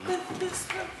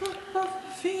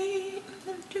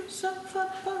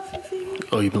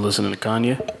Oh, you been listening to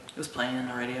Kanye? It was playing on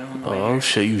the radio. Oh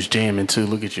shit, you was jamming too.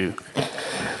 Look at you.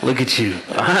 Look at you.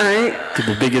 All right. To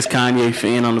the biggest Kanye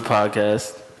fan on the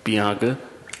podcast, Bianca.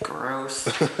 Gross.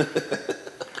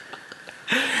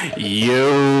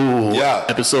 Yo. Yeah.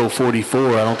 Episode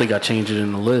 44. I don't think I changed it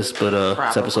in the list, but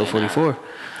it's episode 44.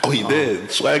 Oh, he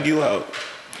did. Swag you out.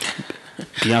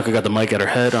 Bianca got the mic at her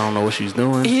head. I don't know what she's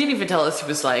doing. He didn't even tell us he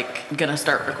was like gonna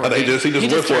start recording. He just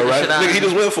went for it, right? Nigga, he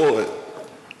just went for it.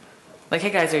 Like, hey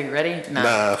guys, are you ready?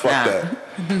 Nah, fuck that.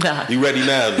 Nah. You ready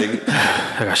now, nigga?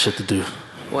 I got shit to do.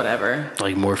 Whatever.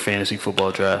 Like more fantasy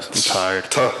football drafts. I'm tired.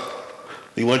 Tough.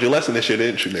 You learned your lesson this shit,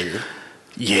 didn't you, nigga?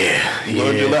 Yeah. You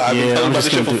learned your lesson. I've been talking about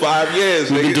this shit for 5 years,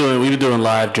 We've nigga. been doing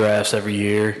live drafts every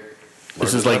year.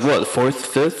 This is like what, fourth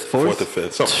or fifth,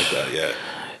 something like that, yeah.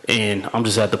 And I'm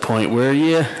just at the point where,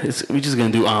 we just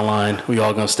gonna do online. We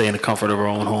all gonna stay in the comfort of our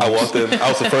own homes. I walked in. I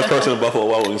was the first person in Buffalo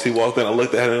Wild Wings. He walked in. I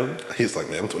looked at him. He's like,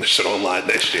 "Man, I'm doing this shit online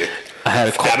next year." I had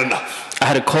enough. I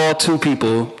had to call 2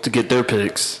 people to get their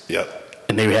picks. Yep.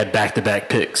 And they had back-to-back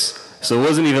picks, so it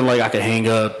wasn't even like I could hang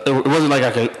up. It wasn't like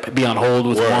I could be on hold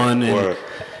with one. And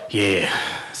yeah.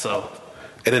 So.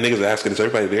 And then niggas are asking, "Is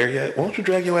everybody there yet? Why don't you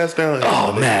drag your ass down here?"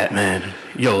 Oh, Matt, man.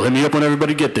 Yo, hit me up when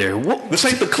everybody get there. What? This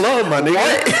ain't the club, my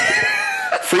nigga.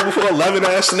 Free before 11,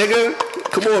 ass nigga.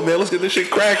 Come on, man. Let's get this shit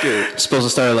cracking. It's supposed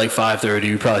to start at like 5:30.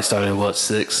 We probably started at what,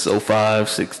 6:05,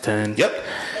 6:10. Yep.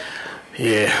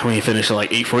 Yeah, we ain't finished at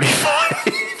like 8:45.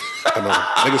 I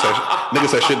know.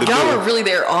 Niggas had shit to do. Y'all were really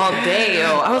there all day,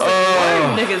 yo. I was like, what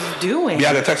are niggas doing? Yeah,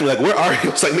 I got text me like, "Where are you?"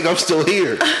 I was like, "Nigga, I'm still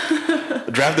here."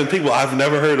 Drafting people I've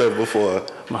never heard of before.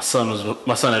 My son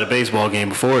had a baseball game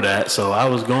before that, so I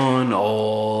was gone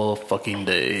all fucking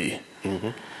day. Mm-hmm.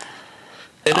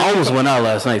 And I almost went out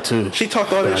last night too. She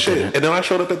talked all that shit, and then I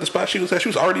showed up at the spot she was at. She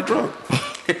was already drunk.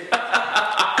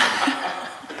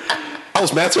 I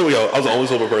was mad too, yo. I was the only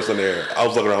sober person there. I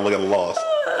was looking around looking lost.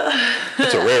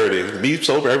 It's a rarity. Me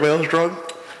sober, everybody else drunk.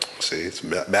 See, it's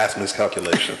mass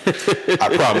miscalculation. I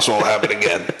promise won't happen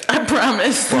again. I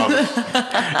promise.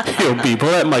 Yo, B, pull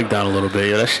that mic down a little bit.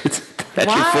 Yo, that's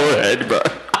your forehead, bro.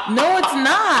 No, it's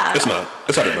not. It's not.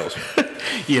 It's how it knows.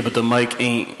 Yeah, but the mic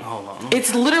ain't. Hold on.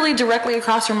 It's literally directly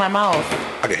across from my mouth.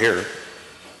 I can hear it.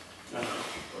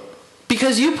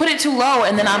 Because you put it too low,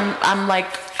 and then I'm like,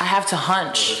 I have to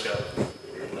hunch.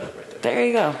 There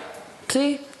you go.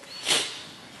 See?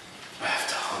 I have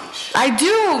to hunch. I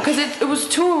do, because it was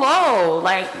too low.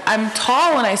 Like, I'm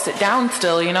tall when I sit down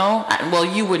still, you know? Well,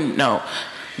 you wouldn't know,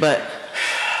 but...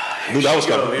 Knew that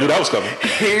was coming.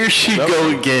 Here she go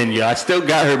again, yo. I still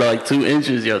got her by like 2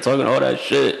 inches, yo, talking all that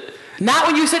shit. Not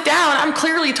when you sit down. I'm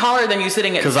clearly taller than you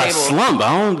sitting at the table. Because I slump.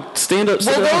 I don't stand up.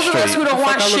 Well, those of us who don't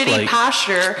want shitty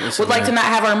posture would like to not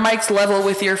have our mics level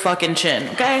with your fucking chin,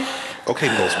 okay? Okay,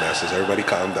 Postmasters, everybody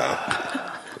calm down.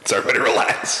 Let's everybody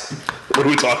relax. What are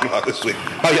we talking about this week?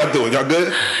 How y'all doing? Y'all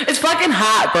good? It's fucking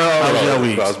hot, bro. How was your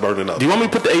week? I was burning up. Do you want me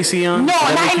to put the AC on? No,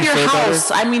 not in your house.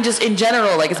 Better? I mean, just in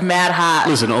general, like it's mad hot.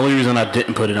 Listen, the only reason I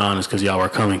didn't put it on is because y'all were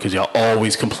coming, because y'all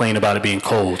always complain about it being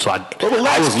cold. So I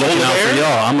was looking out for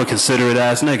y'all. I'm a considerate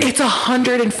ass nigga. It's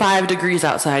 105 degrees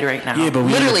outside right now. Yeah, but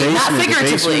we literally, in the basement. not figuratively.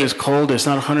 The basement is cold. It's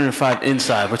not 105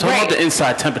 inside. We're talking about the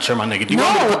inside temperature, my nigga. Do you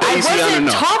want me to put the AC on or wasn't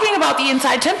no? talking about the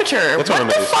inside temperature. What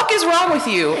the fuck is wrong with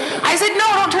you? I said no,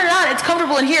 don't turn it on. It's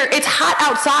comfortable in here. It's hot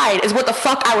outside is what the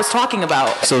fuck I was talking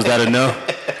about. So is that a no?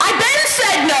 I then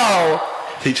said no.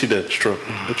 She did. It's true.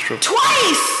 It's true.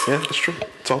 Twice. Yeah, it's true.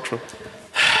 It's all true.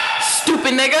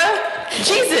 Stupid nigga.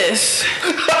 Jesus.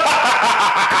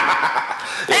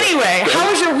 Anyway, how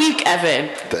was your week, Evan?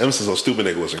 The emphasis on stupid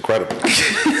nigga was incredible.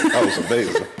 That was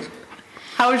amazing.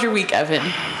 How was your week, Evan?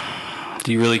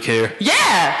 Do you really care?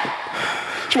 Yeah.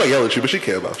 She might yell at you, but she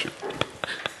care about you.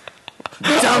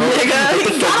 Dumb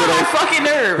nigga. He got on my fucking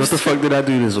nerves. What the fuck did I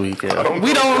do this week? Yeah?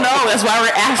 We don't know. That's why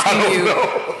we're asking you.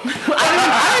 I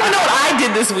don't even know what I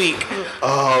did this week.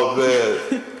 Oh,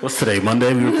 man. What's today?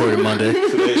 Monday? We recorded Monday.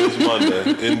 Today is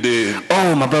Monday. Indeed.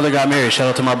 Oh, my brother got married. Shout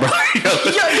out to my brother. Yo,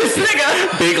 this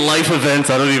nigga. Big life events.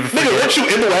 I don't even Nigga, weren't you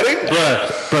in the wedding?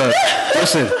 Bruh.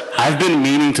 Listen, I've been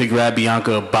meaning to grab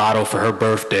Bianca a bottle for her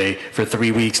birthday for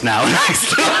 3 weeks now.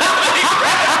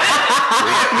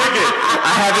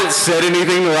 I haven't said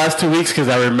anything the last 2 weeks because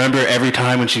I remember every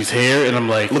time when she's here, and I'm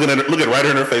like, looking right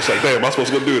in her face, like, damn, am I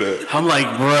supposed to go do that? I'm like,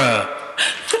 bruh.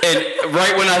 And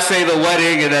right when I say the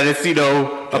wedding, and that it's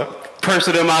a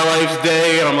person in my life's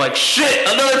day, and I'm like, shit,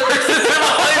 another person in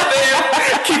my life's day.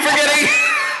 Keep forgetting.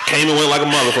 Came and went like a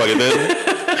motherfucker, didn't it?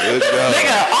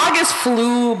 Nigga, August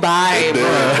flew by,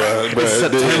 bruh. It's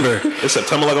September. It's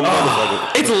September like a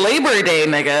motherfucker. It's Labor Day,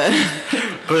 nigga.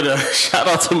 But shout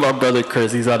out to my brother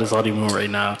Chris. He's on his honeymoon right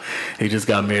now. He just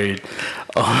got married.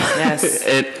 Yes.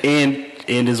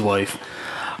 and his wife.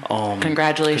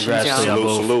 Congratulations,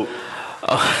 y'all. Salute.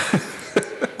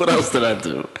 What else did I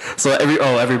do? So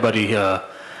everybody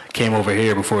came over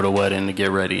here before the wedding to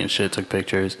get ready and shit. Took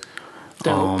pictures.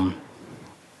 Dope.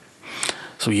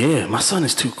 So yeah, my son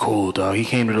is too cool, dog. He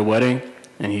came to the wedding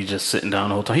and he's just sitting down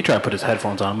the whole time. He tried to put his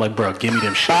headphones on. I'm like, bro, give me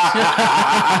them shits.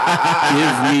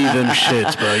 Give me them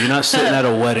shits, bro. You're not sitting at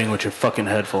a wedding with your fucking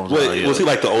headphones on. Wait, was he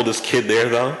like the oldest kid there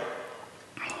though?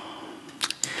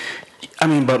 I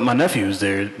mean, but my nephew's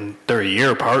there. They're a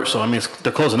year apart, so I mean,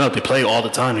 they're close enough. They play all the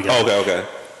time together. Oh, okay.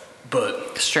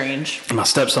 But strange. My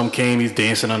stepson came. He's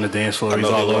dancing on the dance floor. He's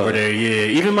all over there. Yeah,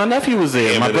 even my nephew was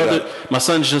there. My brother, my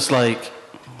son's just like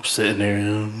sitting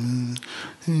there.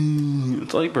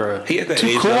 It's like, bro, he at that too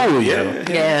age cool,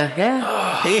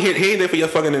 Yeah. He ain't there for your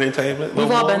fucking entertainment.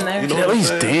 We've all been there. You know At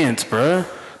least dance, bro.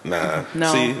 Nah.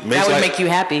 No, See, that would make you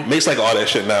happy. Makes like all that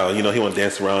shit now. You know, he want to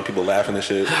dance around, people laughing and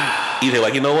shit. Either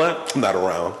like, you know what? I'm not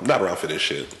around. I'm not around for this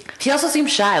shit. He also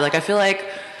seems shy. Like, I feel like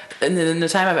in the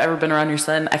time I've ever been around your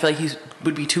son, I feel like he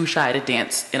would be too shy to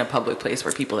dance in a public place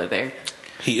where people are there.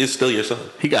 He is still your son.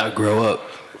 He gotta grow up.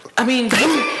 I mean, Ain't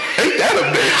that a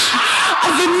bitch?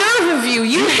 the nerve of you!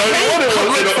 You hate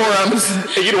public forums.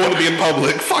 And you don't want to be in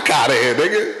public. Fuck out of here,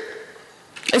 nigga.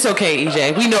 It's okay,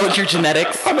 EJ. We know it's your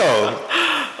genetics. I know.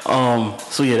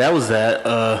 So yeah, that was that.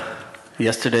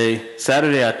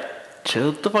 Saturday, I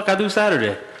chilled. What the fuck I do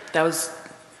Saturday? That was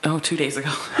 2 days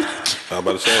ago. I'm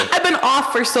about to say. I've been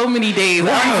off for so many days.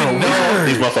 I don't even know.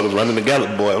 These motherfuckers running together,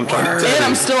 boy. I'm trying to tell And you.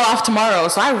 I'm still off tomorrow,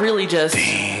 so I really just.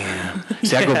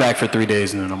 See, I go back for 3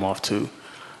 days and then I'm off too.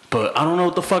 But I don't know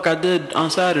what the fuck I did on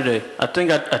Saturday. I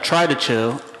think I tried to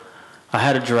chill. I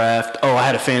had a draft. Oh, I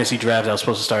had a fantasy draft that was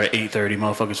supposed to start at 8:30.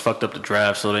 Motherfuckers fucked up the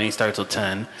draft, so they ain't start till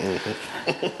 10.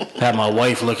 Had my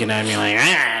wife looking at me like,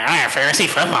 fantasy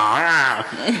football.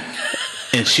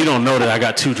 And she don't know that I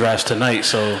got 2 drafts tonight,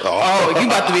 so. Oh, you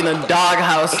about to be in the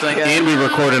doghouse, nigga. And we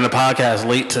recording the podcast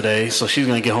late today, so she's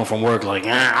gonna get home from work like.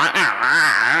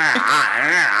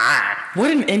 What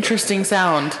an interesting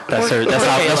sound. That's her. That's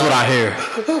what I hear.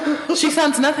 She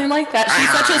sounds nothing like that.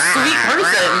 She's such a sweet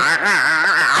person.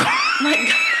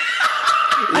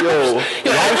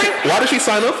 Why did she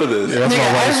sign up for this? Yeah,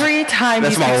 Every time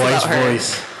that's he speaks my wife's about her,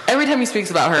 voice. every time he speaks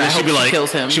about her, I hope she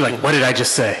kills him. She's like, what did I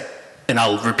just say? And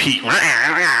I'll repeat. But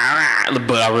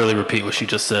I really repeat what she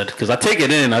just said. Because I take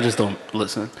it in, I just don't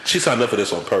listen. She signed up for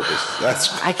this on purpose.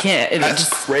 I can't. That's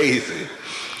crazy.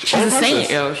 She's a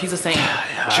saint, yo. She's a saint.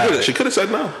 She could have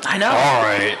said no. I know. All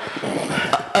right.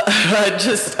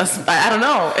 I don't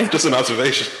know. Just an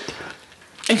observation.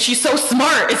 And she's so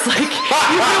smart. It's like,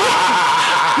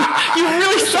 you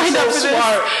really signed up for this.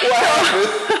 What happened?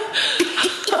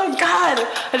 Oh, God.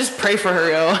 I just pray for her,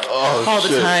 yo. All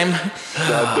the time.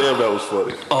 God damn, that was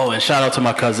funny. Oh, and shout out to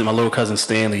my cousin, my little cousin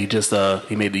Stanley. He just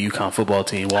he made the UConn football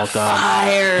team. Walked on.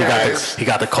 Fire. He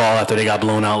got the call after they got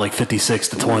blown out like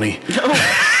 56-20.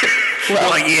 Well,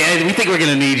 like, yeah, we think we're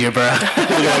gonna need you, bro.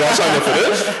 That's something for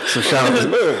this. So shout out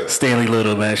to Stanley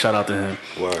Little, man. Shout out to him.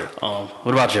 Wow.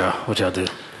 What about y'all? What y'all do?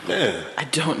 Man, I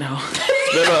don't know.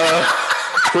 it's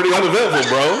been pretty uneventful,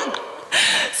 bro.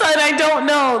 Son, I don't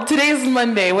know. Today's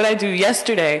Monday. What I do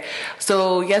yesterday.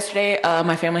 So yesterday,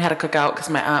 my family had a cookout because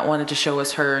my aunt wanted to show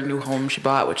us her new home she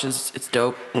bought, which is it's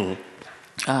dope.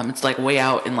 Mm-hmm. It's like way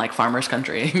out in like farmers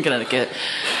country in Connecticut.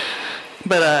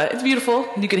 But it's beautiful.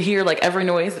 You could hear like every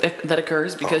noise that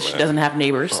occurs because she doesn't have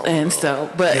neighbors, and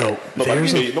so. But nobody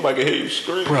can hear you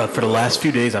scream. Bro, for the last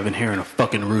few days, I've been hearing a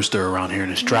fucking rooster around here,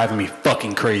 and it's driving me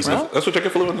fucking crazy. Well, that's what you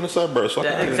get for living in the suburbs.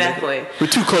 Exactly. We're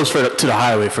too close to the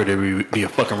highway for there to be a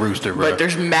fucking rooster, bro. But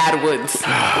there's mad woods.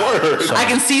 Word. I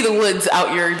can see the woods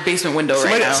out your basement window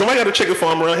right now. Somebody got a chicken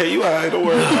farm around here. You all right? Don't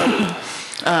worry about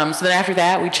it. So then after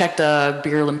that, we checked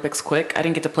Beer Olympics quick. I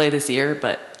didn't get to play this year,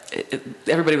 but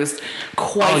everybody was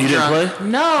quite drunk. You didn't play?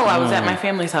 No, I was at my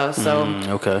family's house. So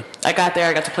okay. I got there.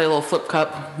 I got to play a little flip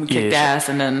cup. We kicked ass,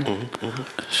 and then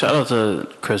shout out to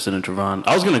Kristen and Trevon.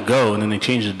 I was gonna go, and then they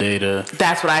changed the day to.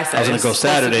 That's what I said. I was gonna go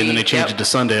Saturday, and then they changed it to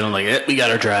Sunday, and I'm like, we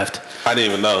got our draft. I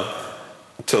didn't even know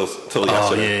till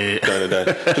yesterday during the day.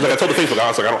 Because like I told the Facebook, I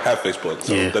was like, I don't have Facebook,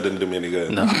 so that didn't do me any good.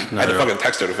 No, I had to fucking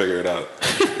text her to figure it out.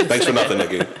 Thanks for nothing,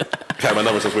 Nikki. Had my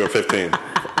number since we were 15.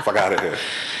 Fuck out of here.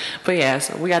 But yeah,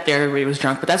 so we got there. Everybody was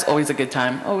drunk, but that's always a good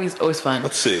time. Always fun.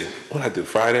 Let's see. What did I do?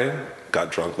 Friday?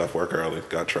 got drunk, left work early,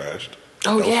 got trashed.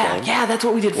 Oh That was yeah, fun. yeah. That's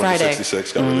what we did Went to Friday.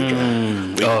 66, got really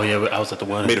drunk. Oh yeah, I was at the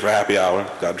Made wedding. it for happy hour,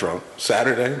 got drunk.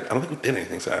 Saturday, I don't think we did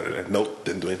anything Saturday. Nope,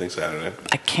 didn't do anything Saturday.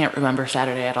 I can't remember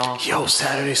Saturday at all. Yo,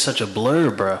 Saturday's such a blur,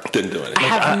 bro. Didn't do I anything.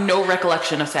 have no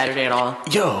recollection of Saturday at all.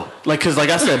 Yo, cause like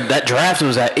I said, that draft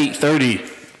was at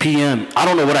 8:30 p.m. I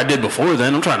don't know what I did before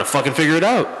then. I'm trying to fucking figure it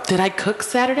out. Did I cook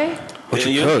Saturday? What Yeah,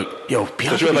 you you- cook? Yo,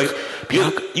 Because you were like,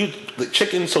 you the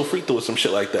chicken sofrito or some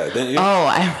shit like that, didn't you? Oh,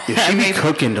 I if she be made.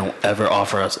 cooking, don't ever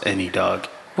offer us any, dog.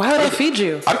 Why would I feed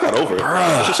you? I got over it.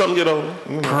 It's just something to get over.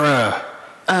 Bruh.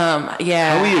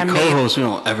 Yeah, How we your I made. co-host? We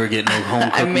don't ever get no home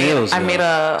cooked I made. meals. I yo. made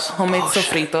a homemade Oh, shit.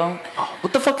 sofrito.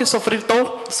 What the fuck is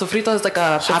sofrito? Sofrito is like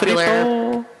a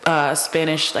popular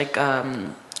Spanish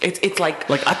it's like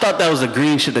Like I thought that was the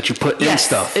green shit that you put in yes,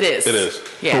 stuff. It is. It is.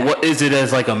 Yeah. But what is it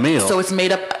as like a meal? So it's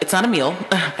made up. It's not a meal.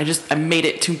 I made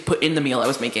it to put in the meal I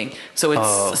was making. So it's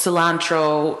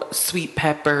cilantro, sweet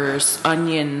peppers,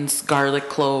 onions, garlic,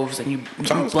 cloves, and you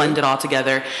Sounds blend good. it all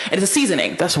together. And it's a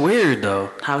seasoning. That's weird though.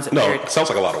 How is it No, weird? it sounds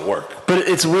like a lot of work. But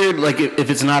it's weird. Like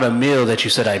if it's not a meal that you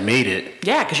said I made it,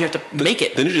 Yeah, because you have to make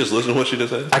it. Didn't you just listen to what she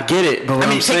just said? I get it. But what I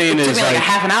mean, I'm saying it took is me like a like,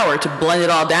 half an hour to blend it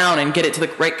all down and get it to the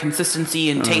right consistency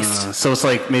and taste. so it's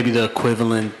like maybe the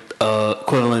equivalent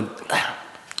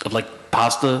of like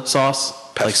pasta sauce,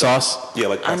 like sauce. Yeah,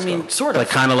 like I pesto. mean, sort of. Like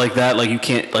kind of like that. Like you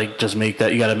can't like just make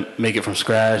that. You got to make it from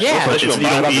scratch. Yeah. but You you don't buy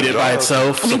it don't off eat the it by jar.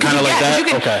 itself. I mean, so kind of like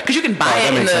that. Okay. Because you can buy Alright, it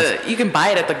that in makes the sense. you can buy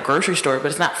it at the grocery store, but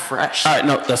it's not fresh. All right,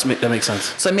 no, that makes sense.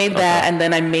 So I made that, and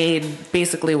then I made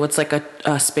basically what's like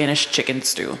a Spanish chicken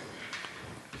stew.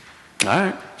 All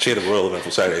right, She had a real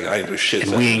eventful Saturday. I didn't do shit.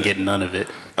 and we ain't Saturday. getting none of it.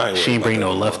 I ain't She ain't worried bring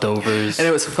about no that. leftovers. And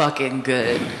it was fucking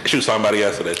good. She was talking about it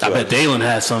yesterday. Too. I bet Dalen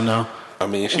had some though. I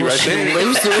mean, she Well, right she there.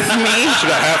 lives with me. She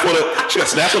got half on the. She got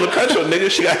snaps on the country, nigga.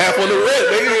 She got half on the rent,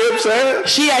 nigga. You know what I'm saying?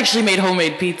 She actually made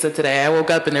homemade pizza today. I woke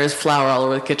up and there was flour all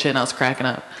over the kitchen. I was cracking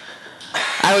up.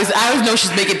 I always know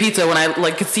she's making pizza when I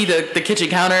like could see the kitchen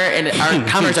counter, and our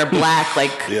counters are black,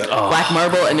 like Yeah. black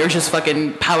marble, and there's just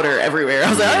fucking powder everywhere. I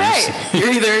was like, all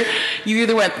right, you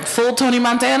either went full Tony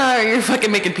Montana or you're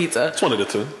fucking making pizza. It's one of the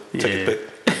two. Take Yeah. a pick.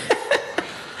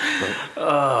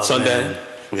 Sunday,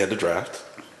 we had the draft.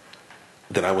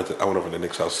 Then I went over to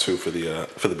Nick's house too for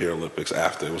the beer Olympics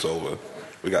after it was over.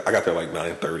 I got there like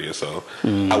 9:30 or so.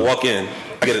 I walk in,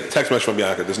 I get a text message from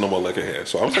Bianca. There's no more liquor here.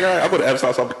 So I was like, all right, I'll go to Ev's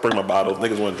house. I'll bring my bottles.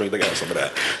 Niggas want to drink. They got some of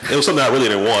that. It was something I really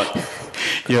didn't want.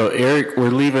 Yo, Eric, we're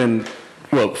leaving.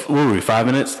 What were we? 5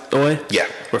 minutes away? Yeah.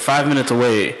 We're 5 minutes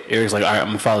away. Eric's like, all right, I'm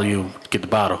gonna follow you. Get the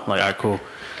bottle. I'm like, all right, cool.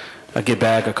 I get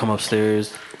back. I come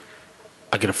upstairs.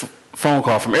 I get a phone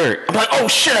call from Eric. I'm like, oh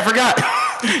shit, I forgot.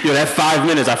 Yo, that 5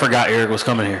 minutes, I forgot Eric was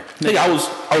coming here. Nigga, I was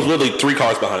literally 3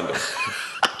 cars behind him.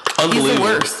 Unbelievable.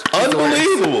 worst. He's the worst.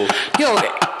 Unbelievable. Yo,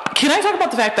 can I talk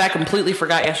about the fact that I completely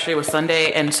forgot yesterday was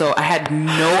Sunday, and so I had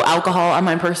no alcohol on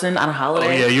my person on a Oh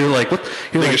holiday? yeah, you're like, what?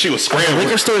 You're Nigga, like, she was "Are the scrambling."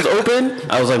 liquor stores open?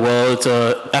 I was like, well, it's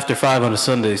after 5 on a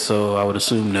Sunday, so I would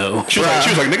assume no. She was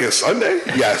like, nigga, it's Sunday?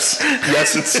 Yes.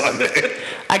 Yes, it's Sunday.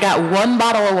 I got one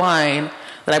bottle of wine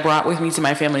that I brought with me to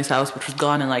my family's house, which was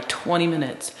gone in like 20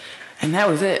 minutes, and that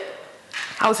was it.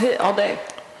 I was hit all day.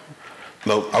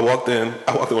 No, I walked in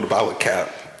with a bottle of Cap.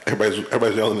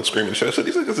 Everybody's yelling and screaming. Shit. I said,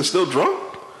 these niggas are still drunk?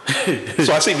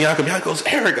 So I see Bianca. Bianca goes,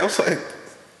 Eric. I was like,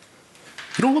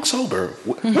 you don't look sober.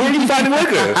 Where are you finding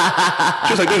liquor?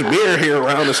 She was like, there's beer here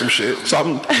around or some shit.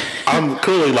 So I'm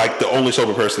clearly like the only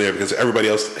sober person there because everybody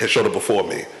else had showed up before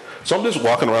me. So I'm just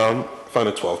walking around, find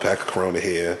a 12-pack of Corona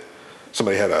here.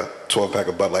 Somebody had a 12-pack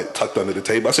of Bud Light tucked under the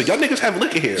table. I said, y'all niggas have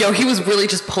liquor here. Yo, he was really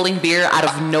just pulling beer out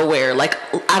of nowhere, like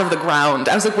out of the ground.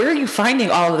 I was like, where are you finding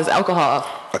all of this alcohol?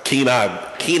 A keen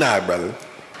eye, brother.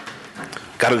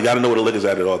 Gotta know where the liquor's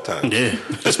at all times. Yeah.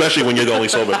 Especially when you're the only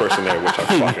sober person there, which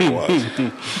I fucking was.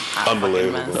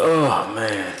 Unbelievable. Oh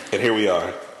man. And here we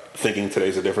are, thinking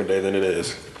today's a different day than it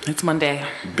is. It's Monday.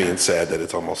 Being sad that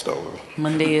it's almost over.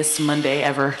 Monday Monday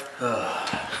ever. All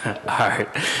right,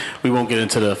 we won't get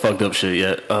into the fucked up shit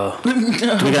yet. Do we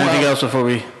got anything else before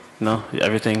we? No,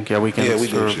 everything. Yeah, weekends. Yeah, we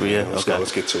do. Yeah, Let's okay. go.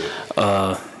 Let's get to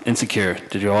it. Insecure.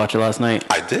 Did you watch it last night?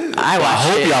 I did. I I watched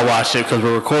hope it. y'all watched it because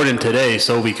we're recording today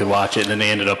so we could watch it, and then they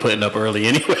ended up putting up early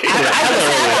anyway.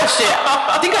 I watched it.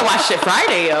 I think I watched it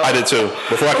Friday, yo. I did too.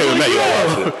 Before I came and met you, I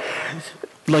watched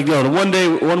it. Like yo,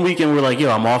 one weekend we're like,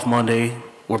 yo, I'm off Monday.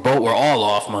 We're all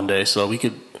off Monday, so we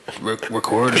could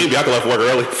record. Me and Bianca left work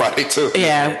early Friday too.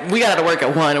 Yeah, we got out of work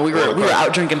at 1, and we were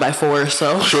out drinking by 4.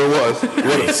 So Sure was.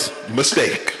 What a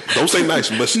mistake. Don't say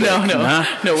nice. Mistake.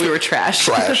 no, we were trash.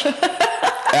 Trash.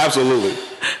 Absolutely.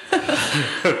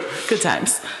 Good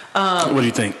times. What do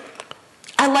you think?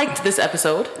 I liked this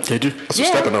episode. Did you? That's a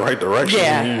step in the right direction.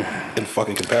 Yeah. In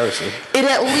fucking comparison. It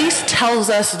at least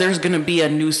tells us there's going to be a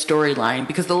new storyline,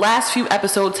 because the last few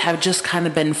episodes have just kind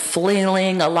of been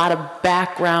flailing, a lot of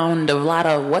background, a lot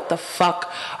of what the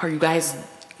fuck are you guys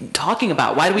talking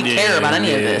about? Why do we care about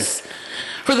any of this?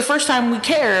 For the first time we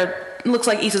care, it looks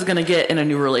like Issa's going to get in a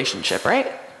new relationship,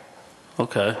 right?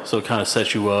 Okay, so it kind of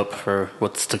sets you up for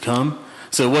what's to come.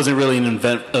 So it wasn't really an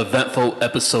eventful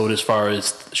episode as far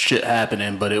as shit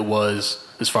happening, but it was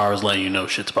as far as letting you know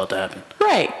shit's about to happen.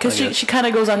 Right, because she kind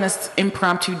of goes on this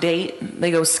impromptu date.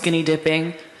 They go skinny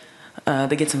dipping.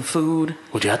 They get some food.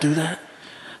 Would y'all do that?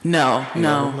 No.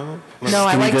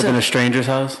 I like dip to in a stranger's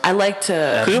house. I like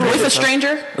to with a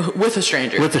stranger. With a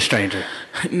stranger. With a stranger.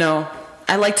 No,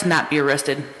 I like to not be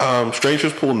arrested.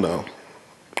 Strangers pool, no.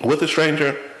 With a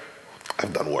stranger,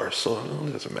 I've done worse, so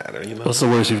it doesn't matter. You know. What's the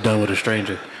worst you've done with a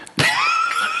stranger?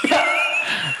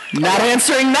 Not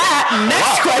answering that.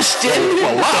 Next question.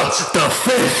 The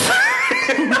fifth.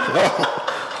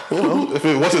 Well, if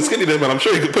it wasn't skinny dipping, I'm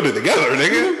sure you could put it together,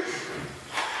 nigga.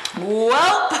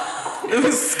 Well. It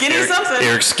was skinny something.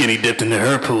 Eric skinny dipped into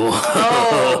her pool.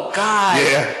 Oh, God.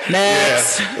 Yeah.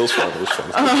 Next. Yeah. It was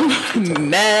fun.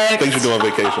 Next. Things you do on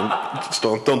vacation. Just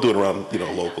don't do it around,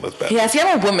 local. That's bad. Yeah, see,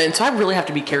 I'm a woman, so I really have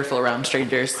to be careful around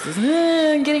strangers.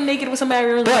 Getting naked with somebody I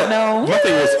really don't know. My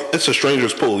thing was, it's a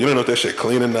stranger's pool. You don't know if that shit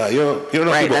clean or not. You don't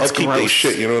know if people upkeep their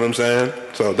shit. You know what I'm saying?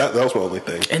 So that was my only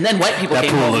thing. And then white people that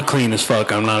came pool home. looked clean as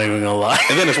fuck. I'm not even gonna lie.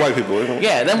 And then it's white people.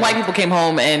 Yeah, then white people came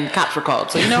home and cops were called.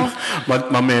 So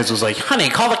my man's was like, honey,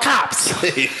 call the cops.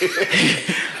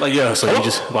 Like, yeah, so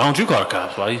why don't you call the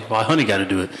cops? Why honey got to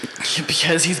do it?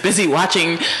 Because he's busy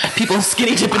watching people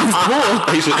skinny dip in his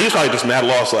pool. He's probably just mad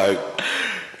lost, like,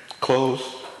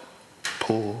 clothes,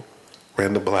 pool,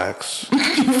 random blacks.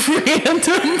 Random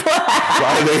blacks.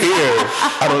 Why are they here?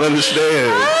 I don't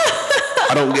understand.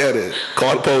 I don't get it.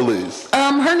 Call the police.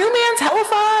 Her new man's hella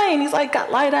fine. He's like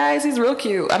got light eyes. He's real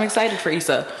cute. I'm excited for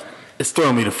Issa. It's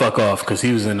throwing me the fuck off because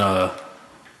he was in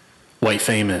White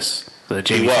Famous, the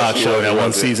Jamie Foxx show that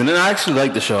one season, and I actually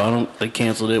liked the show. They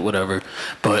canceled it, whatever.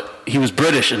 But he was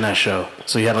British in that show,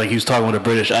 so he was talking with a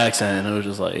British accent, and it was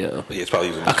just like, yo. Yeah, it's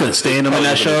probably I couldn't stand him in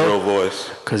that show voice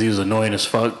because he was annoying as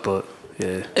fuck. But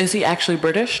yeah, is he actually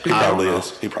British? He probably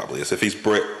is. He probably is. If he's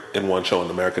Brit in one show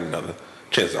and American in another,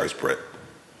 chances are he's Brit.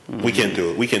 Mm-hmm. We can't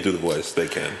do it. We can't do the voice. They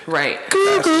can. Right.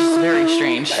 It's very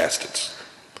strange. Bastards.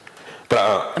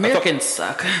 But Americans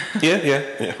suck.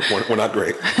 Yeah. We're not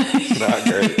great. Not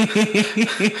great.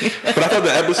 But I thought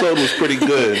the episode was pretty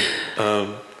good.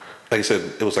 Like I said,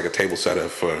 it was like a table setter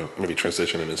for maybe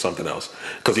transitioning into something else.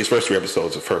 Because these first 3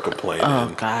 episodes of her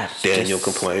complaining, Daniel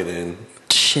complaining,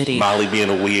 shitty, Molly being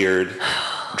a weird,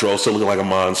 Dro still looking like a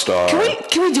monster.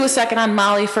 Can we do a second on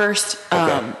Molly first?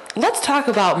 Okay. Let's talk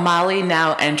about Molly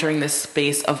now entering this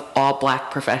space of all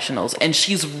black professionals, and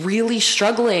she's really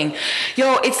struggling.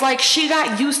 It's like she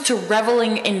got used to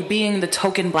reveling in being the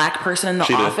token black person in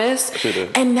the office,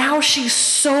 and now she's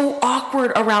so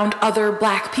awkward around other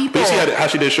black people. But you see how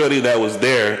she did Shorty that was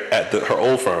there at her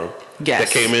old firm. Yes. That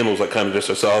came in, was like kind of just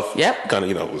herself. Yep. Kind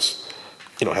of, was...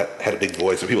 had a big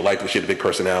voice, and people liked her. She had a big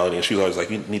personality, and she was always like,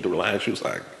 "You need to relax." She was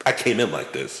like, "I came in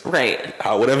like this, right?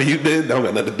 Whatever you did, that don't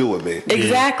got nothing to do with me."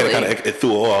 Exactly. And it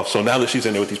threw her off. So now that she's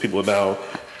in there with these people, now,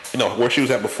 where she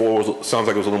was at before sounds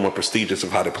like it was a little more prestigious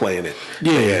of how they're playing it.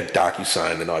 Yeah, they had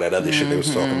DocuSign and all that other shit they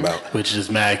was talking about, which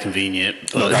is mad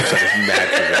convenient. No, DocuSign is mad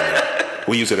convenient.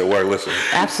 We use it at work. Listen,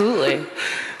 absolutely.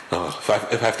 If I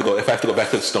have to go back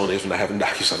to the Stone Age when I having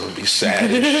DocuSign, I'm gonna be sad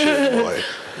as shit, boy.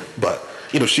 But.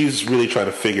 She's really trying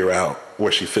to figure out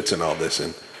where she fits in all this.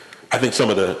 And I think some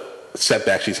of the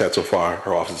setbacks she's had so far,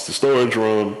 her office is the storage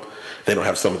room. They don't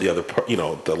have some of the other,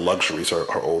 the luxuries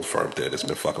her old firm did. It's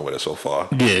been fucking with her so far.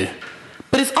 Yeah.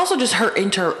 But it's also just her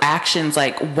interactions,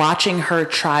 like watching her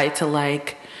try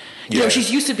to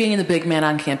she's used to being the big man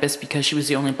on campus because she was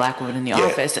the only black woman in the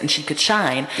office and she could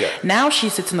shine. Yeah. Now she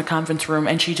sits in the conference room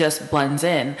and she just blends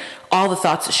in. All the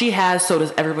thoughts that she has, so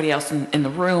does everybody else in the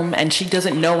room, and she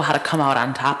doesn't know how to come out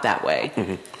on top that way.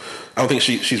 Mm-hmm. I don't think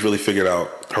she's really figured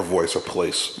out her voice or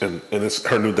place, and it's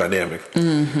her new dynamic.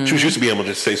 Mm-hmm. She was used to be able to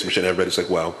just say some shit and everybody's like,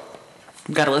 well...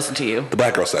 We've got to listen to you. The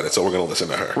black girl said it, so we're going to listen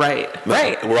to her. Right.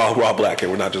 We're all black here.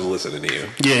 We're not just listening to you.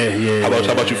 Yeah.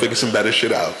 How about you figure some better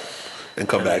shit out and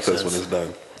come back to us when it's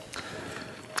done?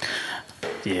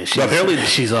 Yeah,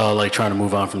 she's all like trying to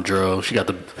move on from Dro. She got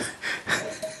the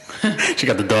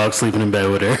dog sleeping in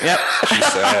bed with her. Yep. She's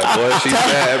sad, boy. She's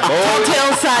sad, boy.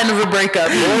 Telltale sign of a breakup.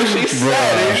 Boy, she's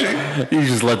sad, ain't she? You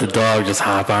just let the dog just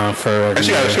hop on fur. And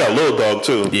she got a little dog,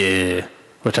 too. Yeah,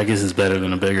 which I guess is better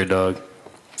than a bigger dog.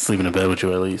 Sleeping in bed with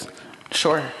you, at least.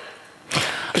 Sure.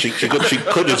 She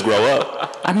could just grow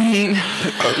up. I mean,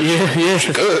 Yeah.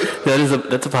 She could.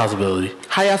 That's a possibility.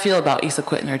 how y'all feel about Issa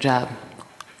quitting her job?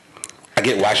 I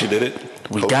get why she did it.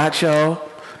 We got y'all.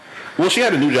 Well, she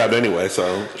had a new job anyway,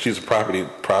 so she's a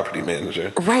property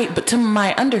manager. Right, but to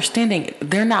my understanding,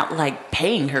 they're not like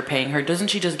paying her. Doesn't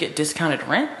she just get discounted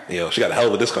rent? You know, she got a hell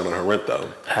of a discount on her rent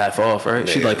though. Half off, right?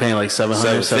 She's Yeah. like paying like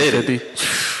 $700,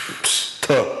 $750.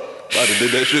 Tough. I done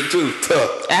did that shit too.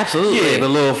 Tough. Absolutely. Yeah, the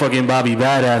little fucking Bobby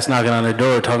Badass knocking on her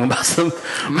door talking about some.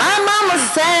 My mama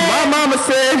said. My mama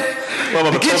said, My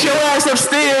mama get told your me. ass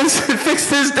upstairs and fix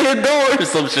this damn door or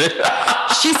some shit.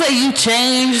 She said you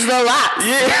changed the locks.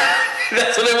 Yeah,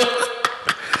 that's what it was.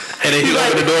 And then he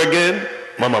opened the door again.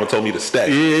 My mama told me to stay.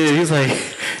 Yeah, he's like,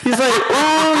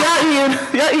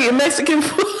 oh, y'all eating Mexican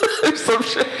food or some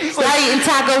shit. He's Y'all like, eating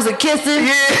tacos and kissing.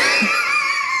 yeah.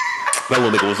 That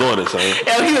little nigga was on it, son.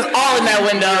 Yeah, he was all in that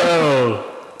window.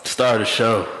 Oh, start a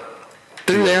show.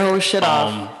 Threw their whole shit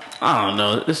off. I don't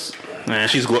know. It's man.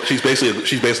 She's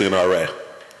basically an RA.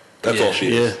 That's all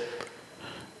she is.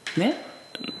 Yeah.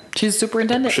 She's a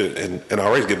superintendent. Shit, and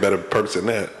RAs get better perks than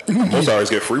that. Most RAs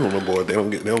get free room and board. They don't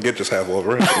get just half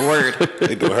over it. Word.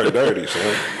 They do her dirty,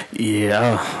 son.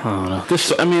 Yeah, I don't know.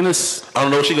 This, I mean, this. I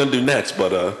don't know what she's gonna do next, but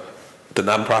the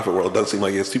non-profit world doesn't seem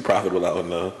like it's too profitable out in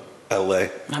LA.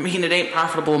 I mean, it ain't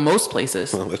profitable in most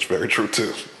places. Well, that's very true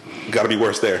too. Got to be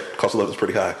worse there. Cost of living is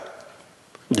pretty high,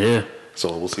 Yeah.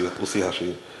 so we'll see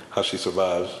how she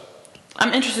survives.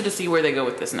 I'm interested to see where they go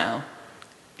with this now.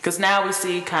 Because now we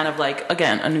see kind of like,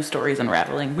 again, a new story is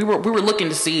unraveling. We were looking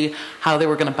to see how they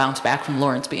were going to bounce back from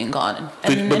Lawrence being gone.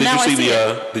 Did you now I see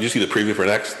it. Did you see the preview for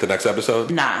the next episode?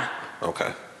 Nah.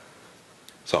 Okay.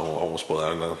 So I won't spoil that. I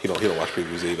don't know. He don't watch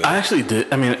previews either. I actually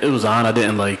did. I mean, it was on. I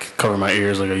didn't like cover my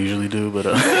ears like I usually do, but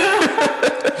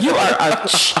You are a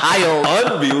child.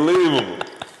 Unbelievable.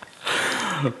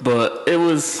 but it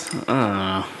was.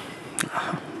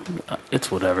 It's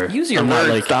whatever. Use your I'm not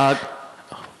words, dog.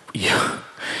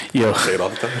 Yo, Say it all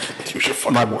the time. Use your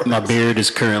fucking words. my beard is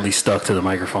currently stuck to the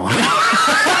microphone.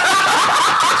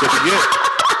 That's what you get.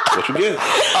 What you get.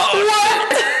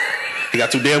 What? He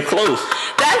got too damn close.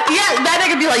 That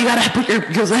nigga be like, you gotta put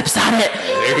your lips on it.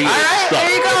 There he is. All right, Stuck.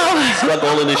 there you go. Stuck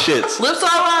all in his shits. Lips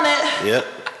all on it. Yep.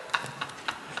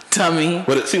 Dummy.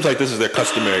 But it seems like this is their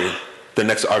customary. The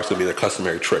next arc's gonna be their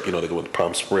customary trip. You know, they go to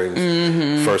Palm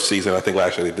Springs. First season, I think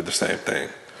last year they did the same thing.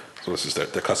 So this is their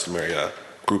customary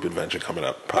group adventure coming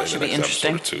up. Probably That should the be next episode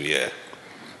interesting. or two. Yeah.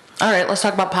 All right, let's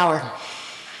talk about Power.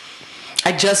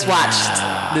 I just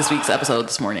watched this week's episode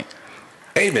this morning.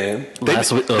 Hey man,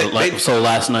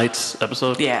 last night's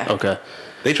episode. Yeah. Okay.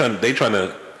 they trying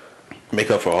to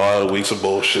make up for all the weeks of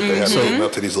bullshit they had leading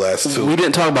up to these last two. We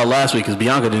didn't talk about last week because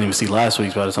Bianca didn't even see last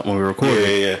week's by the time when we recorded.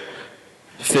 Yeah.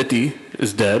 50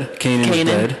 is dead. Kanan is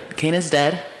dead. Kanan's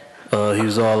dead. He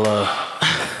was all.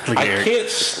 Look I at Eric. can't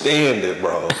stand it,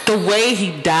 bro. The way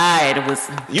he died was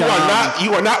You dumb.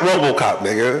 are not RoboCop,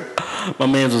 nigga. My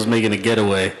man's was making a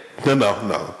getaway.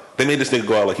 No. They made this nigga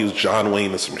go out like he was John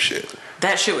Wayne or some shit.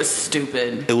 That shit was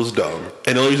stupid. It was dumb.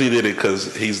 And they usually did it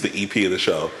because he's the EP of the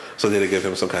show. So they had to give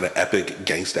him some kind of epic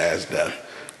gangsta ass death.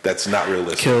 That's not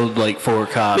realistic. Killed like 4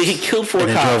 cops. He killed 4 and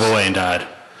cops. then drove away and died.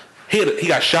 He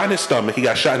got shot in his stomach. He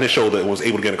got shot in his shoulder and was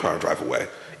able to get in a car and drive away.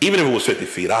 Even if it was 50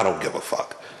 feet, I don't give a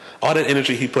fuck. All that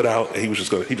energy he put out, and he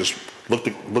just looked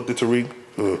at Tariq.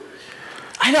 Ugh.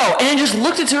 I know, and just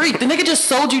looked at Tariq. The nigga just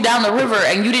sold you down the river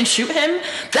and you didn't shoot him.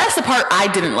 That's the part I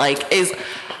didn't like. Is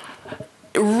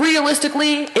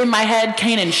realistically, in my head,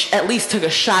 Kanan at least took a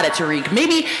shot at Tariq.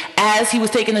 Maybe as he was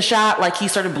taking the shot, like he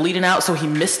started bleeding out, so he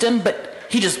missed him, but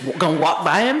he just gonna walk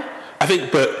by him. I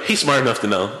think, but he's smart enough to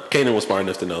know. Kanan was smart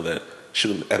enough to know that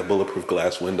shooting at a bulletproof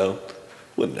glass window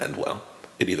wouldn't end well.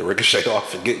 It'd either ricochet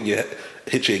off and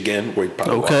hit you again, where he'd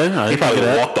probably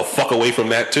walk the fuck away from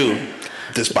that too.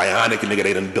 This bionic nigga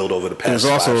they done build over the past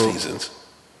 5 seasons.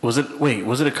 Was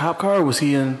it a cop car or was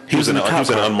he in? He was in an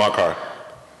unmarked car.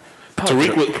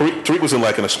 Tariq was in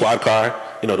like in a squad car,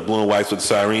 you know, the blue and whites with the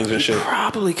sirens and shit.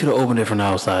 Probably could have opened it from the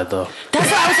outside though.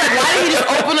 That's why I was like, why did he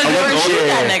just open the door and shoot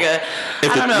that nigga?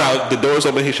 If I don't know. Now, the doors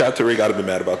open, he shot Tariq. I'd have been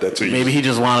mad about that too. Maybe he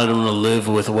just wanted him to live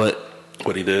with what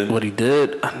he did. What he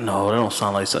did? No, that don't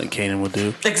sound like something Kanan would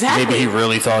do. Exactly. Maybe he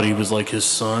really thought he was like his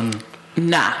son.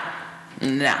 Nah.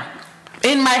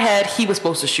 In my head, he was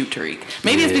supposed to shoot Tariq.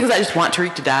 Maybe it's because I just want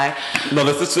Tariq to die. No,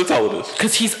 that's all it is.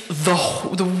 Because he's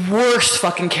the worst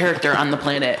fucking character on the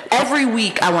planet. Every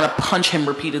week, I want to punch him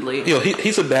repeatedly. Yo,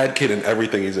 he's a bad kid in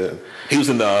everything he's in. He was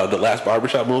in the last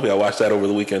Barbershop movie. I watched that over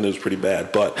the weekend. It was pretty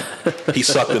bad, but he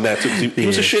sucked in that too. He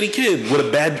was a shitty kid with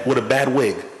a bad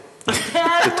wig. To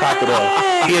top it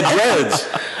off, he had dreads.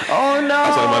 Oh no!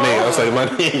 I was like, my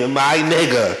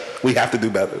nigga, we have to do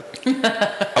better.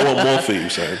 I want more for you,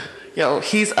 son. Yo,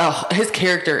 his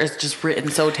character is just written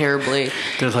so terribly.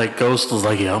 Because like Ghost was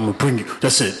like, yeah, I'm gonna bring you.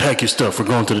 That's it. Pack your stuff. We're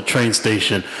going to the train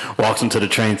station. Walks him to the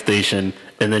train station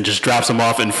and then just drops him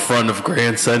off in front of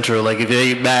Grand Central. Like if it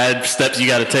ain't bad steps you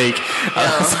gotta take.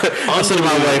 I said to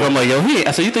my wife, I'm like, yo,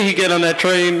 I said, you think he get on that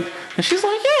train? And she's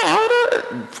like, yeah.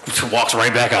 She walks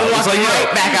right back out. Walks like, right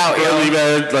back out, yo. Really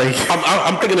bad. Like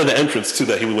I'm thinking of the entrance too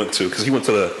that he went to, because he went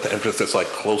to the entrance that's like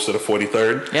close to the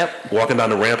 43rd. Yep. Walking down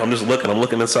the ramp, I'm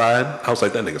looking inside. I was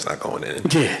like, that nigga's not going in.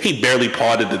 Yeah. He barely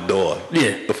parted the door.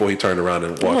 Yeah. Before he turned around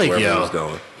and walked like, wherever yo. he was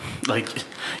going. Like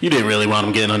you didn't really want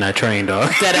him getting on that train,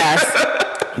 dog. Dead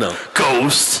ass. No.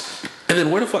 Ghost. And then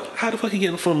how the fuck he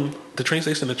getting from the train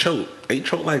station to Choate? Ain't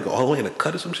Choate like all the way in the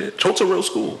cut or some shit? Choate's a real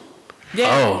school. Yeah.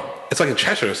 Oh. It's like in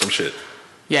Cheshire or some shit.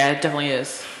 Yeah, it definitely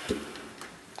is.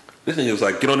 This thing is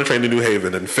like, get on the train to New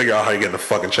Haven and figure out how you get to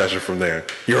fucking Cheshire from there.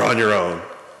 You're on your own.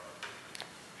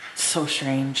 So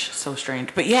strange. So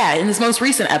strange. But yeah, in this most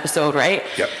recent episode, right?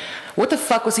 Yep. What the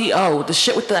fuck was he? Oh, the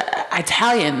shit with the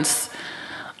Italians.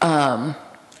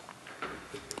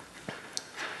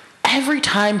 Every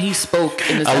time he spoke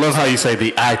in this I love how you say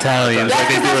the Italians like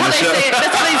they do in the show.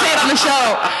 That's how they say it on the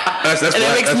show. That's And it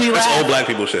black, makes me that's laugh. old black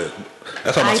people shit.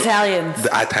 That's how Italians. The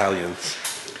Italians.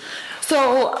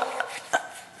 So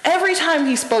every time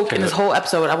he spoke in this whole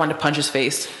episode, I wanted to punch his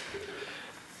face.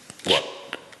 What?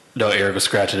 No, Eric was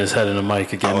scratching his head in the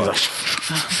mic again. Oh.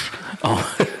 He's like,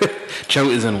 oh. Joe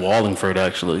is in Wallingford,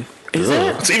 actually. Is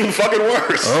it? It's even fucking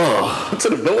worse. Oh. It's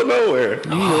in the middle of nowhere.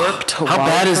 New York to How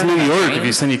bad is New Wallingford? York if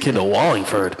you send your kid to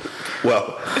Wallingford?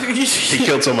 Well, he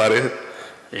killed somebody.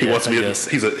 He Yeah, wants to I be. guess.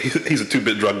 He's a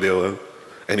 2-bit drug dealer,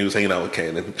 and he was hanging out with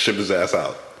Kane and shipped his ass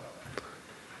out.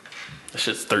 That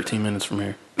shit's 13 minutes from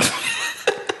here.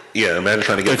 Yeah, imagine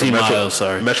trying to get 13 from Metro, miles,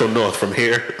 sorry. Metro North from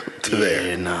here to there.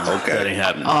 Yeah, nah, Okay. that ain't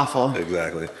happening. Awful.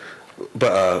 Exactly.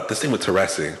 But this thing with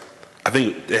Teresi, I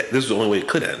think this is the only way it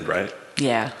could end, right?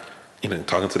 Yeah. You know,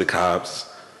 talking to the cops,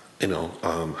 you know,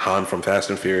 Han from Fast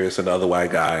and Furious and the other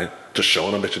white guy just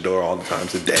showing up at your door all the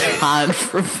times a day. Han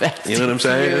from Fast You know what I'm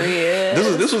saying?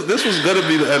 Furious. This was gonna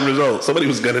be the end result. Somebody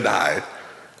was gonna die,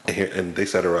 and they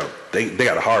set her up. They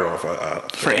got a hard on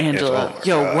For Angela. Oh my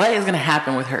Yo, God. what is gonna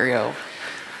happen with her, yo?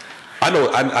 I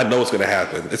know it's gonna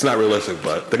happen. It's not realistic,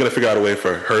 but they're gonna figure out a way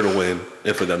for her to win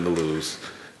and for them to lose,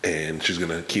 and she's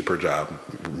gonna keep her job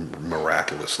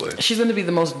miraculously She's gonna be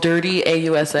the most dirty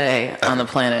AUSA on the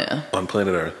planet. on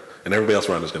planet Earth, and everybody else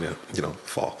around is gonna, you know,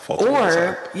 fall to the Or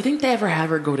side. you think they ever have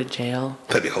her go to jail?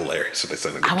 That'd be hilarious if they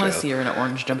send her to I want to jail. see her in an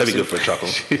orange jumpsuit. That'd be good for a chuckle.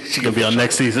 She's gonna be on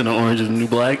next season of Orange is the New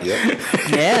Black. Yep.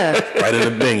 Yeah, Right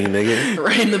in the bingy, nigga.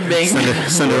 right in the bing.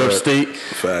 Send her upstate.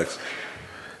 Facts.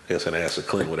 Yes, and ask to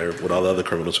Clinton with all the other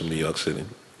criminals from New York City.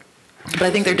 But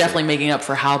I think they're definitely making up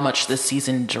for how much this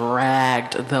season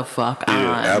dragged the fuck on.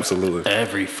 Yeah, absolutely.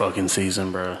 Every fucking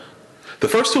season, bro. The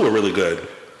first two were really good.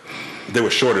 They were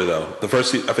shorter though. I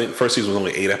think first season was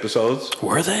only 8 episodes.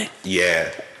 Were they? Yeah,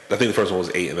 I think the first one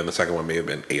was 8, and then the second one may have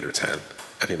been 8 or 10.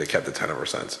 I think they kept it 10 ever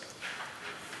since.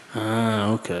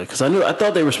 Okay. Because I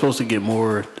thought they were supposed to get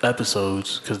more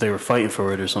episodes because they were fighting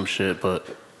for it or some shit. But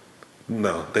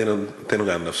No, they don't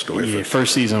got enough story. yeah, For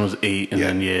first season was 8, and Yeah.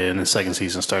 then and the second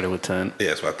season started with 10. Yeah,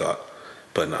 that's what I thought.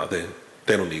 But no,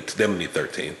 they don't need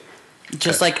 13.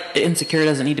 Just like Insecure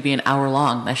doesn't need to be an hour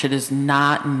long. That shit is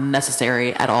not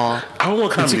necessary at all. I don't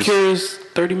want comedies. Insecure is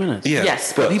 30 minutes. Yeah,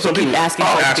 Yes, but people some keep asking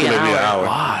for it to be an hour.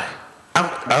 Why?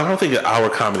 I don't think an hour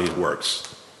comedy works.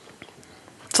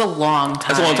 It's a long time.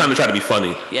 That's a long time to try to be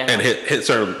funny Yeah. and hit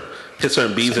certain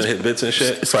beats and hit bits and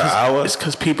shit for an hour. It's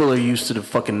because people are used to the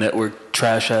fucking network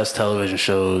trash ass television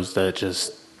shows that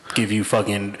just give you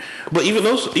fucking But even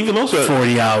those are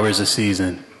 40 hours a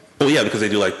season. well, yeah, because they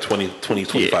do like 20,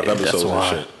 25 Yeah, episodes that's and why.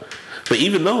 shit. But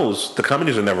even those, the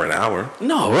comedies are never an hour.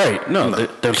 No, right. No,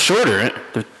 they're shorter.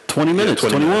 They're 20 minutes,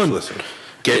 20 21. minutes, listen.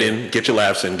 Get in, get your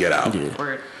laughs in, get out. Yeah.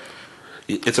 Word.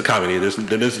 It's a comedy.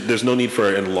 There's no need for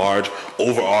an enlarged,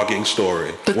 overarching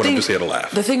story when I'm just here to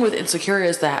laugh. The thing with Insecure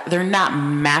is that they're not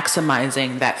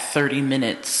maximizing that 30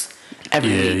 minutes every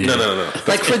Yeah, week. yeah. No.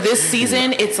 Like for this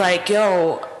season, it's like,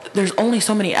 yo, there's only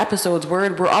so many episodes. We're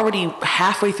already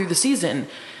halfway through the season.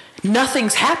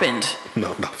 Nothing's happened.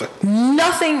 No, nothing.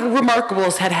 Nothing remarkable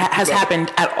has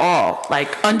happened at all.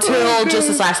 Like until just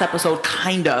this last episode,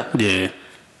 kinda. Yeah.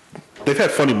 They've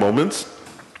had funny moments.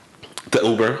 The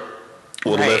Uber,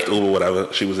 or the Right. Lyft, Uber,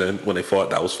 whatever she was in when they fought,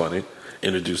 that was funny.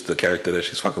 Introduced the character that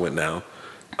she's fucking with now.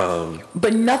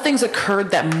 But nothing's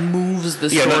occurred that moves the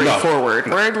Yeah, story no. forward.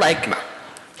 We're like,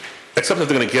 Except that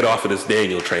they're gonna get off of this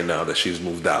Daniel train now that she's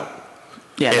moved out.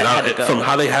 Yeah, And that had to go. from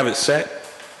how they have it set,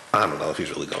 I don't know if he's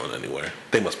really going anywhere.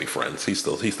 They must be friends. He's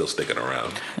still sticking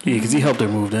around. Yeah, because he helped her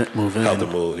move in. Helped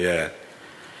him move, yeah.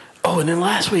 Oh, and then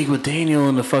last week with Daniel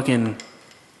and the fucking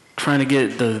trying to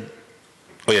get the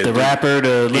rapper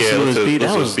to listen to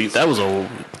his beat. That was a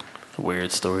weird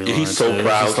storyline. Yeah, he's so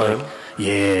proud, man.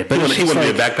 Yeah, but he wanted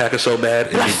to be a backpacker so bad,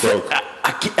 and he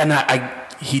broke.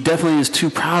 He definitely is too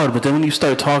proud. But then when you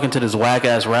start talking to this whack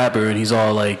ass rapper, and he's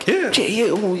all like,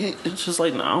 it's just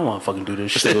like, no, I don't want to fucking do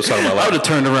this shit. I would have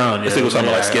turned around. This thing was talking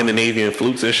about like Scandinavian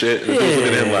flutes and shit. And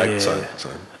looking at him like,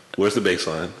 son, where's the bass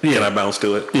line? Yeah. Can I bounce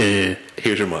to it? Yeah.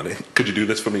 Here's your money. Could you do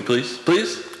this for me, please?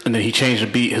 And then he changed the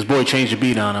beat. His boy changed the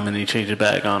beat on him, and he changed it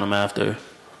back on him after.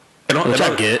 Which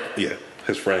I get. Yeah,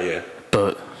 his friend, yeah.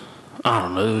 But I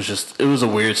don't know. It was a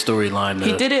weird storyline.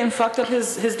 He did it and fucked up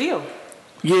his deal.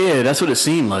 Yeah, that's what it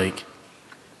seemed like.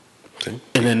 Okay.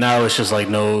 And then now it's just like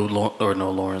no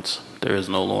Lawrence. There is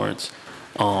no Lawrence.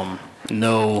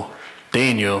 No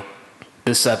Daniel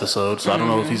this episode. So I don't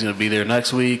know if he's going to be there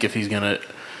next week. If he's going to,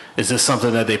 is this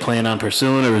something that they plan on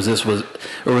pursuing, or is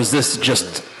this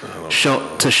just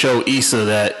to show Issa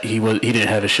that he didn't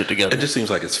have his shit together? It just seems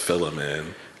like it's filler,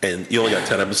 man. And you only got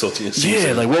 10 episodes in the season.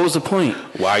 Yeah, like what was the point?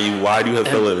 Why do you have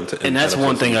filler? And that's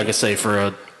one thing I could say for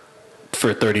a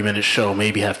 30-minute show.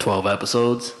 Maybe have 12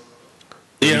 episodes.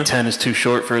 Maybe 10 is too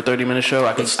short for a 30-minute show.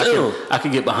 I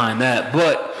could get behind that,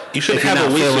 but you shouldn't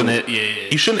have a wasted.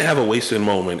 You shouldn't have a wasted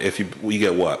moment if you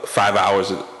get 5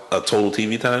 hours of total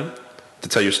TV time to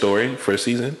tell your story for a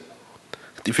season.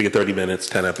 You figure 30 minutes,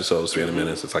 10 episodes, 300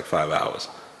 minutes. It's like 5 hours.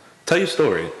 Tell your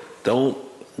story. Don't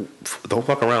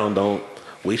fuck around. Don't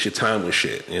waste your time with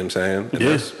shit. You know what I'm saying?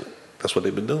 And that's what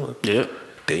they've been doing. Yeah.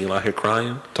 Daniel out here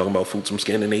crying, talking about food from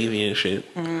Scandinavia and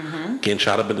shit. Mm-hmm. Getting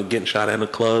shot at in the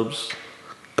clubs.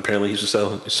 Apparently he used to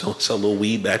sell a little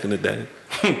weed back in the day.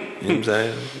 You know what I'm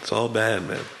saying? It's all bad,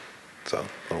 man. So,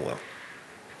 oh well.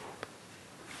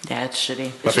 Yeah, it's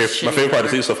shitty. My favorite part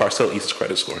of the season so far is still Issa's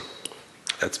credit score.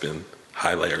 That's been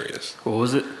hilarious. What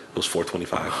was it? It was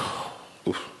 425.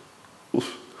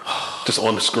 Oof. Just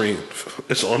on the screen.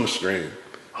 It's on the screen.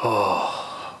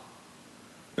 Oh.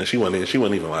 And she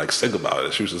wasn't even like sick about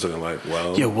it. She was just looking like,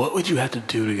 well. Yeah, what would you have to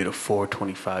do to get a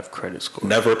 425 credit score?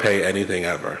 Never pay anything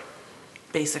ever.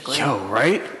 Basically. Yo,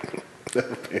 right?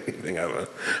 Never pay anything ever.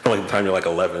 From like the time you're like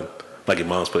 11, like your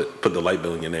mom's put the light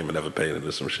bill in your name and never paid it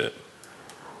or some shit.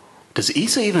 Does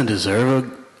Issa even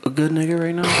deserve a good nigga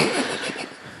right now?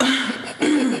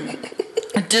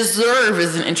 Deserve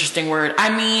is an interesting word. I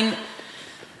mean,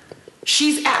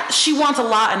 she wants a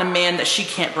lot in a man that she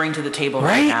can't bring to the table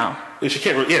right now. She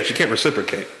can't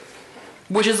reciprocate.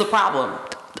 Which is a problem.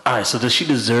 All right, so does she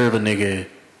deserve a nigga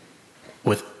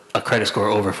with a credit score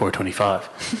over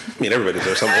 425? I mean, everybody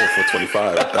deserves something over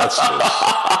 425.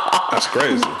 That's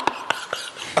crazy.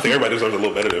 I think everybody deserves a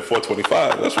little better than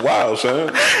 425. That's wild, son. You know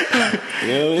what I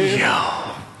mean? Yo.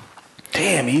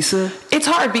 Damn, Issa. It's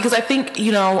hard because I think,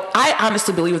 I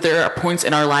honestly believe that there are points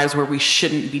in our lives where we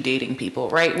shouldn't be dating people,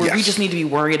 right? Where we just need to be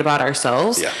worried about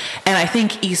ourselves. Yeah. And I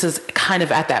think Issa's kind of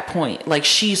at that point. Like,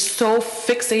 she's so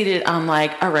fixated on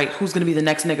like, all right, who's going to be the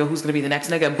next nigga? Who's going to be the next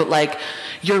nigga? But like,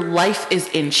 your life is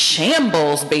in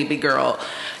shambles, baby girl.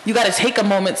 You got to take a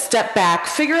moment, step back,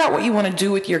 figure out what you want to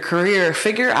do with your career,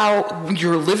 figure out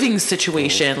your living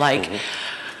situation. Like,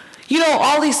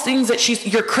 all these things that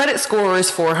your credit score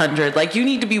is 400. Like, you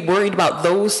need to be worried about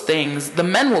those things. The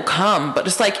men will come, but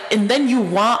it's like, and then you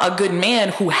want a good man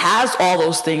who has all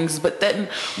those things, but then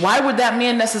why would that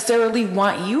man necessarily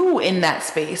want you in that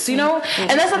space, And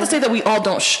that's not to say that we all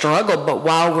don't struggle, but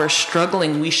while we're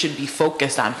struggling, we should be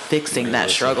focused on fixing that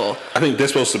struggle. I think they're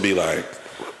supposed to be like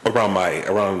around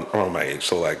my age,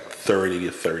 so like 30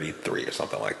 to 33 or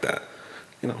something like that.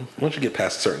 Once you get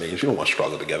past a certain age, you don't want to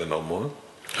struggle together no more.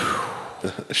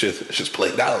 It's just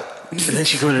played out. And then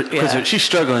she quits she's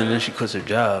struggling, and then she quits her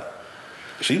job.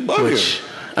 She's bugging. Which,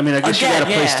 I mean, I guess she got a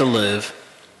place to live.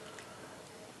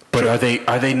 But are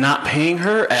they not paying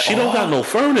her at all? She don't got no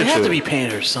furniture. They have to be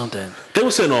paying her something. They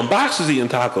were sitting on boxes eating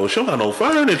tacos. She don't got no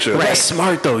furniture. Right. That's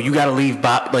smart though. You got to leave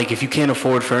like if you can't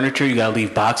afford furniture, you got to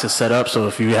leave boxes set up. So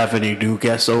if you have any new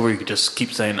guests over, you can just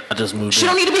keep saying, "I just moved." She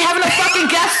don't need to be having no fucking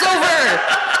guests over.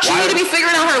 She need to be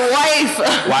figuring out her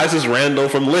life. Why is this rando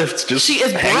from Lyft just she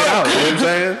is broke? Out, you know what I'm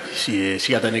saying?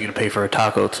 She got that nigga to pay for a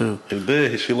taco too. It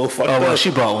did. She a little fucked up. Well,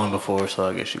 she bought one before, so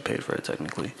I guess she paid for it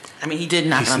technically. I mean, he did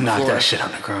knock on the floor. That shit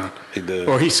on the ground. He did.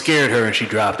 Or he scared her and she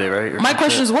dropped it, right? My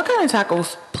question is, what kind of taco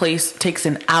place takes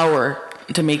an hour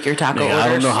to make your taco orders? I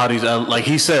don't know how these, like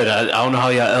he said, I don't know how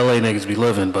y'all LA niggas be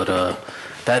living, but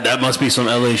That must be some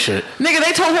LA shit. Nigga,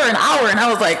 they told her an hour, and I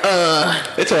was like,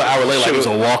 They told an hour later, Like like it was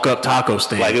a walk-up taco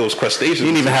stand. it was crustaceans. You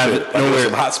didn't even have shit. it Like nowhere.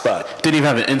 some hot spot. Didn't even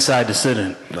have an inside to sit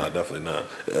in. No, definitely not.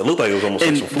 It looked like it was almost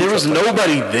And like some food there was truck type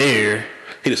nobody shit. there.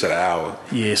 He just said an hour.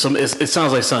 Yeah, it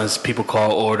sounds like something people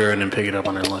call, order, and then pick it up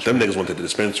on their lunch. Them niggas went to the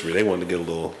dispensary. They wanted to get a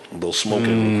little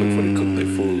smoking real quick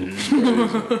before they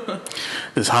cooked their food.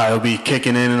 This high will be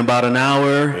kicking in about an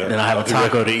hour, Yeah. then I have a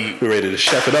taco to eat. We're ready to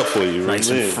chef it up for you. Nice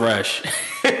right and then. fresh.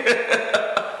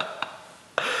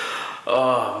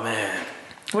 Oh, man.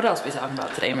 what else we talking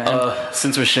about today, man?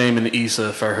 Since we're shaming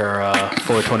Issa for her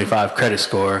 425 credit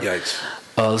score, Yikes.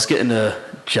 let's get into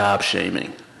job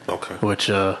shaming, Okay. which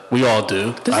we all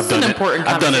do. This is an important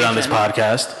I've done it on this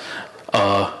conversation. podcast.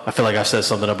 I feel like I said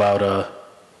something about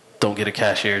don't get a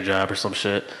cashier job or some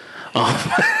shit.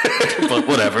 But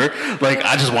whatever. Like,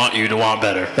 I just want you to want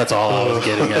better. That's all I was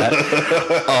getting at.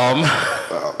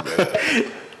 Oh,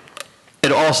 man.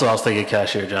 And also, I was thinking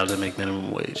cashier jobs that make minimum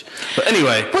wage. But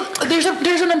anyway, But there's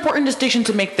an important distinction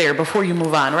to make there before you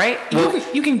move on, right? Well-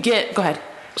 You can get. Go ahead.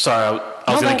 sorry,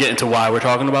 I was No, going go to get into why we're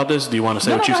talking about this. Do you want to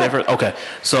say No, what no, you go say first? Okay.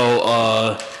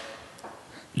 So,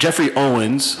 Jeffrey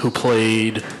Owens, who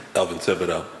played Elvin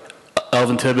Thibodeau.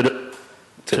 Elvin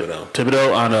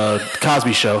Thibodeau on a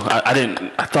Cosby Show.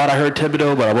 I thought I heard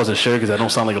Thibodeau, but I wasn't sure because that don't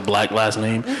sound like a black last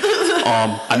name.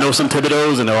 I know some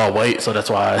Thibodeaus and they're all white, so that's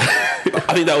why.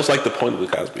 I think that was like the point of the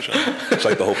Cosby Show. It's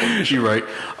like the whole point of the show. You're right.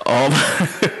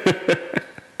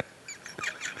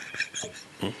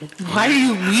 Why are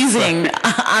you wheezing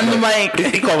on the mic?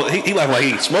 He laughed like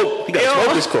he smoked. He got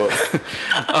smoked this court.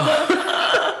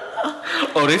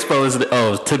 They spell his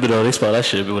Thibodeau. They spell that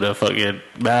shit with a fucking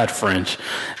bad French.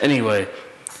 Anyway,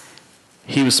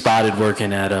 he was spotted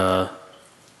working at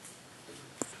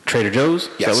Trader Joe's.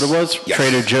 Yes. Is that what it was? Yes.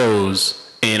 Trader Joe's.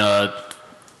 And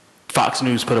Fox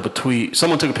News put up a tweet.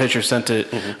 Someone took a picture, sent it.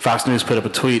 Fox News put up a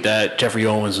tweet that Jeffrey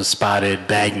Owens was spotted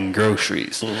bagging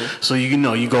groceries. So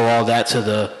you go all that to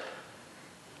the,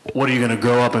 what are you going to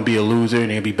grow up and be a loser and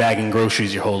you're going to be bagging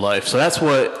groceries your whole life? So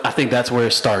I think that's where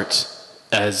it starts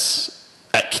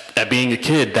at being a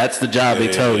kid. That's the job they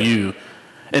tell you.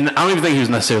 And I don't even think he was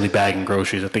necessarily bagging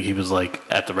groceries. I think he was like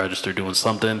at the register doing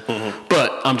something.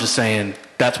 But I'm just saying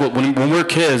that's what when we're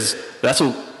kids, that's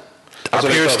what our what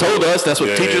they parents tell told us. us. That's what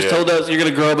Yeah, teachers yeah. told us. You're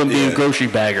gonna grow up and be Yeah. a grocery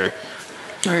bagger.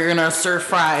 Or you're gonna serve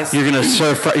fries. You're gonna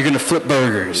serve. You're gonna flip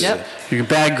burgers. Yep. You can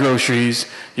bag groceries.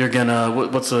 You're gonna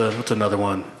what's another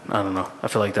one? I don't know. I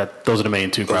feel like that. Those are the main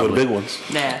two. Those are Probably the big ones.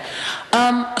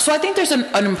 Yeah. So I think there's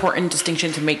an important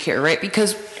distinction to make here, right?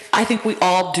 Because I think we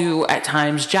all do at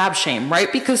times job shame,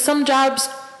 right? Because some jobs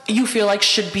you feel like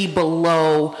should be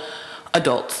below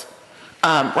adults.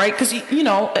 Right? Because,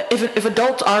 if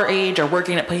adults our age are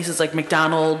working at places like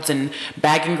McDonald's and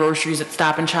bagging groceries at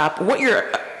Stop and Shop, what you're,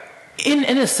 in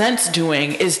a sense,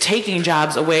 doing is taking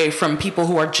jobs away from people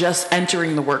who are just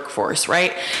entering the workforce,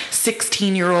 right?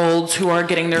 16-year-olds who are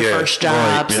getting their first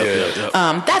jobs. Right.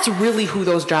 Yeah. That's really who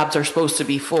those jobs are supposed to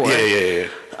be for. Yeah.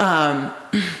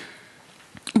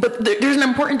 But there's an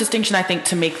important distinction I think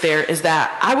to make there is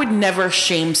that I would never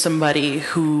shame somebody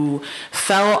who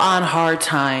fell on hard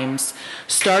times,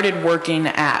 started working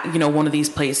at, one of these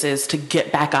places to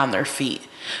get back on their feet.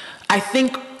 I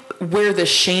think where the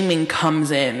shaming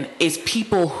comes in is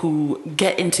people who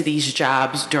get into these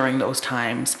jobs during those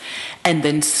times and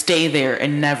then stay there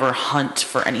and never hunt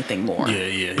for anything more.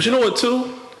 Yeah. But you know what,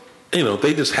 too?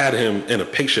 They just had him in a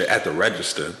picture at the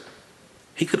register.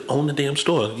 He could own the damn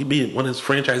store. He'd be one of his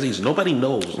franchisees. Nobody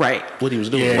knows what he was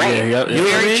doing. Yeah, Right. yeah. You know what I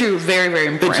Very mean? true. Very, very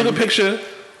They important. took a picture.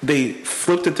 They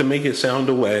flipped it to make it sound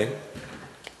away,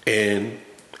 and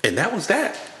that was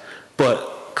that.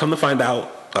 But come to find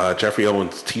out, Jeffrey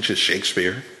Owens teaches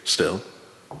Shakespeare still,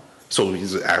 so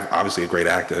he's obviously a great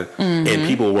actor. And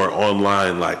people were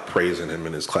online like praising him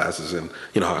in his classes, and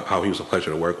how he was a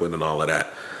pleasure to work with and all of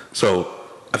that. So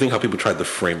I think how people tried to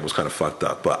frame it was kind of fucked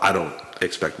up, but I don't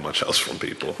expect much else from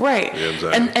people. Right. You know what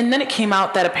I'm saying? And then it came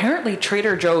out that apparently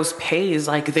Trader Joe's pays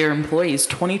like their employees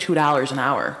 $22 an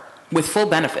hour with full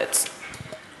benefits.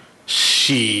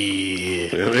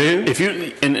 Shit. You know what I mean? If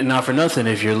you and not for nothing,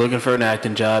 if you're looking for an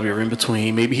acting job, you're in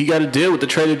between. Maybe he got a deal with the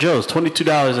Trader Joe's.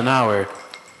 $22 an hour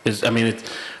is. I mean, it's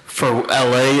for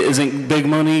LA isn't big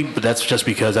money, but that's just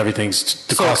because everything's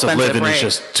the So cost of expensive, living right. is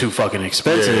just too fucking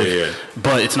expensive. Yeah.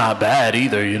 But it's not bad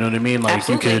either. You know what I mean? Like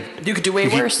Absolutely. You could do way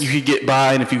worse. You could get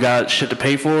by, and if you got shit to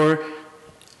pay for,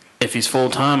 if he's full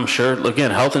time, sure.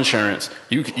 Again, health insurance.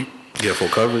 You Yeah, full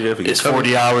coverage. Yeah, if he it's gets covered.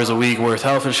 40 hours a week worth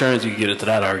health insurance. You can get into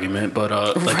that argument, but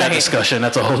like that Right. discussion,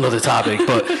 that's a whole nother topic.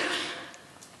 But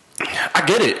I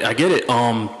get it.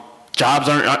 Jobs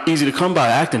aren't easy to come by,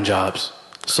 acting jobs.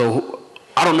 So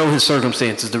I don't know his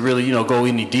circumstances to really, go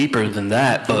any deeper than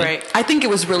that. But right. I think it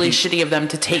was really shitty of them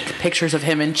to take pictures of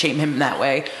him and shame him that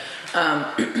way.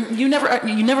 You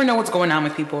never know what's going on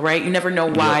with people, right? You never know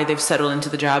why they've settled into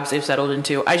the jobs they've settled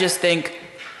into. I just think,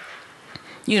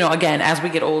 again, as we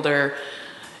get older,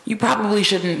 you probably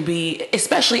shouldn't be,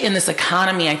 especially in this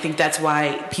economy. I think that's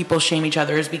why people shame each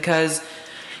other, is because,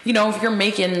 if you're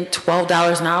making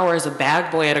 $12 an hour as a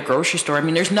bag boy at a grocery store, I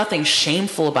mean, there's nothing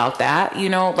shameful about that.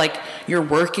 Like, you're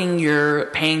working, you're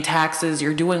paying taxes,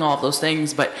 you're doing all of those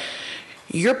things, but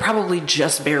you're probably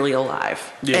just barely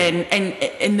alive. Yeah.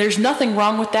 And there's nothing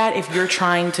wrong with that if you're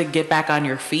trying to get back on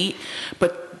your feet.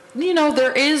 But,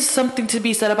 there is something to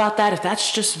be said about that if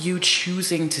that's just you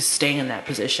choosing to stay in that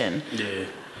position. Yeah.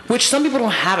 Which some people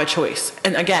don't have a choice.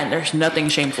 And again, there's nothing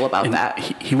shameful about that.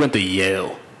 He went to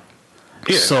Yale.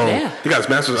 Yeah. So he got his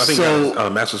master's. I think he got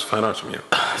his master's of fine arts from Yale.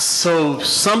 So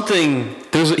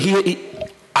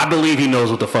I believe he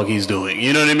knows what the fuck he's doing.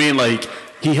 You know what I mean? Like,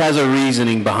 he has a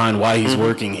reasoning behind why he's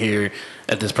working here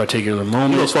at this particular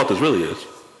moment. You know whose fault this really is?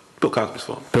 Bill Cosby's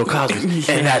fault. Bill Cosby.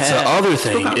 And that's the other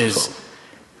thing is,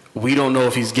 we don't know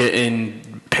if he's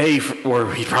getting paid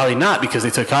or he's probably not, because they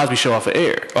took Cosby Show off the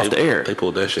air. They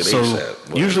pulled that shit. So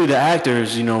usually the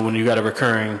actors, when you got a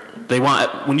recurring, they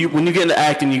want when you get into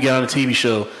acting, you get on a TV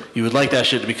show, you would like that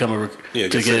shit to become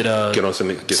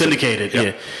syndicated. Yep.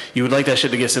 Yeah, you would like that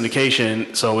shit to get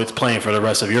syndication, so it's playing for the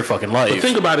rest of your fucking life. But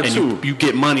think about it too. You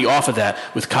get money off of that.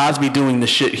 With Cosby doing the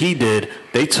shit he did,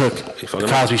 they took the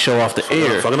Cosby Show off the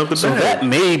air. So that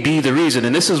may be the reason.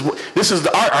 And this is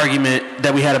our argument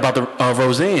that we had about the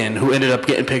Roseanne, who ended up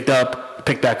getting picked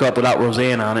back up without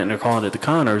Roseanne on it, and they're calling it the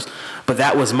Conners. But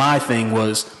that was my thing,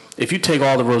 was if you take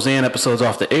all the Roseanne episodes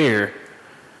off the air,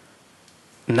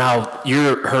 now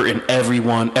you're hurting every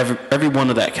one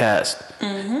of that cast.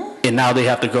 Mm-hmm. And now they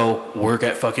have to go work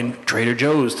at fucking Trader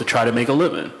Joe's to try to make a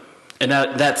living. And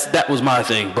that was my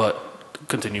thing. But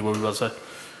continue, what were you about to say?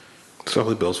 It's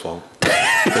probably Bill's fault.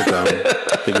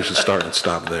 I think we should start and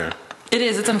stop there. It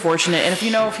is. It's unfortunate. And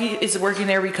if he is working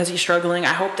there because he's struggling,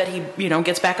 I hope that he,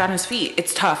 gets back on his feet.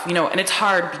 It's tough, and it's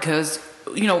hard because,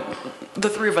 the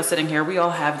three of us sitting here, we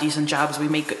all have decent jobs. We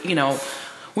make,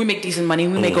 we make decent money.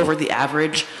 We make over the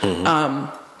average.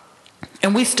 Mm-hmm.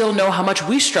 And we still know how much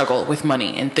we struggle with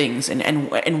money and things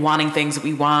and wanting things that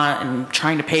we want and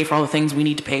trying to pay for all the things we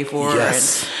need to pay for.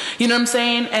 Yes. And, you know what I'm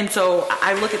saying? And so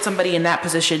I look at somebody in that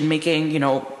position making,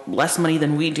 less money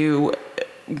than we do,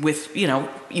 with, you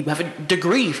have a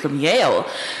degree from Yale.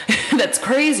 That's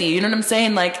crazy. You know what I'm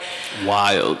saying? Like,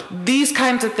 wild. These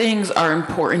kinds of things are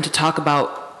important to talk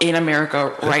about in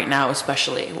America right now,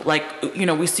 especially. Like,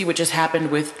 we see what just happened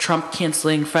with Trump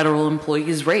canceling federal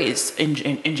employees' raise in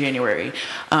January.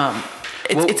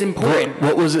 It's important.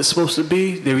 What was it supposed to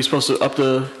be? They were supposed to up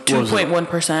to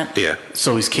 2.1%. Yeah.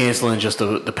 So he's canceling just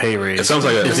the pay raise. It sounds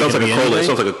like a COLA. It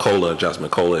sounds like a COLA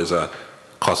adjustment. COLA is a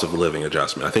cost of living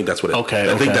adjustment. I think that's what it.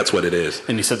 I think that's what it is.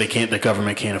 And you said the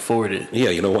government can't afford it. Yeah,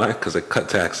 you know why? Because they cut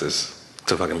taxes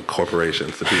to fucking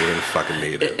corporations, the people who fucking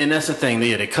need it. And that's the thing.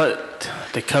 Yeah, they cut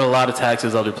a lot of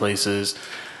taxes other places.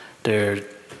 They're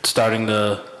starting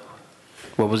the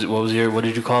what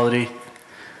did you call it?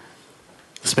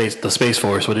 The Space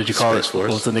Force. What did you call it? Force. What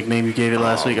was the nickname you gave it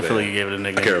last week? Man. I feel like you gave it a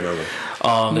nickname. I can't remember.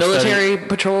 Military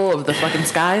patrol of the fucking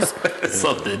skies.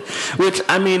 Something. Which,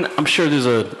 I mean, I'm sure there's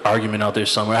an argument out there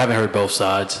somewhere. I haven't heard both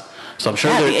sides, so I'm sure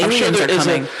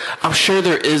I'm sure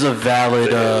there is a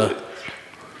valid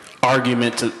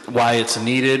argument to why it's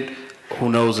needed.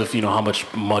 Who knows if how much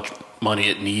money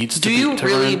it needs. Do you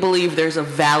really believe there's a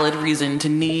valid reason to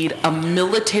need a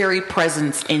military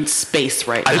presence in space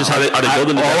right now?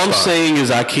 All I'm saying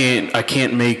is I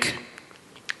can't make.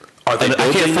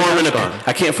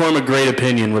 I can't form a great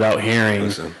opinion without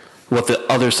hearing what the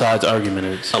other side's argument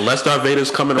is. Unless Darth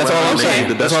Vader's coming around, all I'm saying.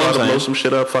 The Death Star to blow some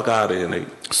shit up. Fuck out of here.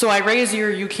 So I raise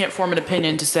you can't form an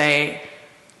opinion to say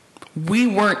we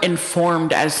weren't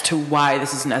informed as to why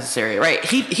this is necessary, right?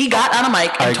 He got on a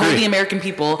mic and told the American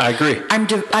people, I agree.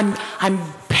 I'm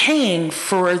paying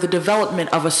for the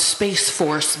development of a Space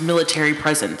Force military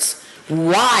presence.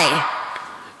 Why?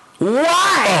 Why?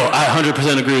 Oh, I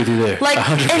 100% agree with you there. Like,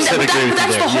 100%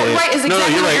 that's the whole right. Is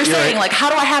exactly what you're saying. Like,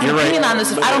 how do I have an opinion on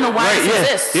this if I don't know why this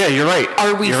exists? Yeah, you're right.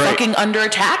 Are we fucking under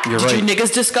attack? Did you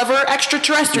niggas discover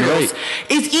extraterrestrials?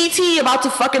 Is E.T. about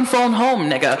to fucking phone home,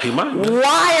 nigga? He might.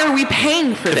 Why are we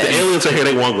paying for this? If the aliens are here,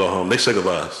 they won't go home. They sick of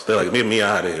us. They're like, me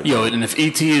out of here. Yo, and if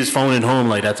E.T. is phoning home,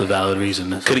 like, that's a valid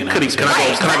reason. Can I go with him?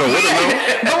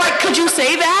 But like, could you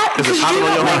say that? Because it's happening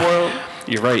in your whole world.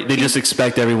 You're right. They just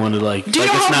expect everyone to like. Do you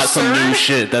know it's how not absurd? Some new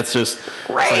shit. That's just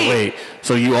right. Like, wait,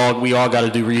 So we all got to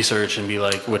do research and be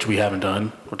like, which we haven't done,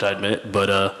 which I admit.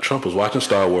 But Trump was watching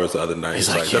Star Wars the other night. He's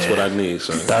like, that's what I need,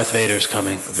 son. Darth Vader's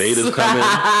coming. Vader's coming.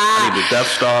 I need the Death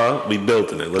Star. We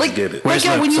building it. Let's get it. Where's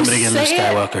when you somebody getting Luke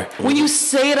Skywalker? When you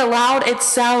say it aloud, it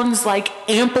sounds like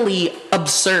amply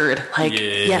absurd. Like,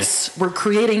 yes, we're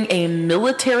creating a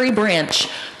military branch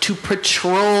to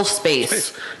patrol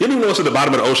space. You don't even know what's at the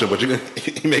bottom of the ocean, but you're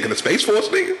making a space force,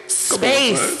 nigga?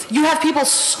 Space. You have people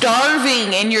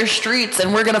starving in your streets,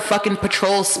 and we're gonna fucking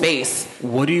patrol space.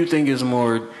 What do you think is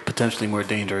potentially more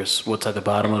dangerous? What's at the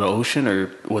bottom of the ocean,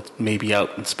 or what's maybe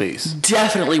out in space?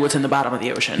 Definitely what's in the bottom of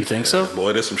the ocean. You think so?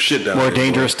 Boy, there's some shit down there. More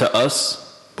dangerous to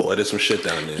us? Boy, there's some shit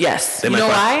down there. Yes. They You know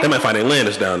why? They might find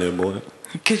Atlantis down there, boy.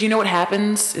 Because you know what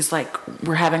happens is like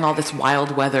we're having all this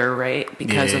wild weather, right?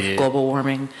 Because of global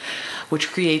warming,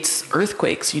 which creates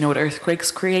earthquakes. You know what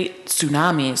earthquakes create?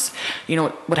 Tsunamis. You know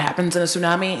what happens in a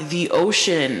tsunami? The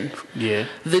ocean. Yeah.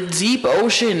 The deep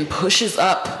ocean pushes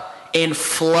up and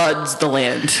floods the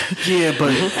land. Yeah,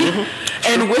 but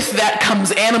And with that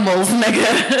comes animals,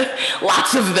 nigga.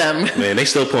 Lots of them. Man, they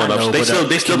still pulling up. They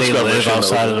still live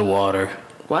outside of the water.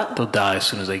 What? They'll die as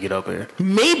soon as they get up here.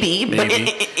 Maybe. But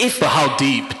But how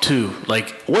deep too? Like,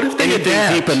 what if they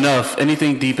adapt?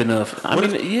 Anything deep enough? What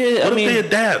if they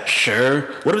adapt? Sure.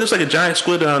 What if there's like a giant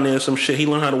squid down there? Some shit. He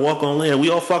learned how to walk on land. We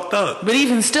all fucked up. But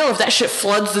even still, if that shit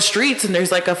floods the streets and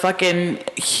there's like a fucking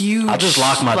huge, I'll just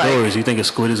lock my doors. You think a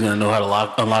squid is gonna know how to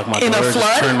unlock my in door? a flood?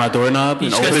 Just turn my doorknob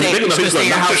and open it. You're gonna stay in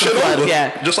your house in flood.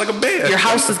 Yeah, just like a bear. Your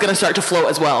house is gonna start to float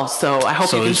as well. So I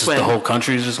hope you can swim. The whole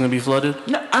country is just gonna be flooded.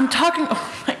 No, I'm talking.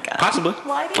 Oh my god. Possibly.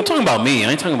 I'm talking about me.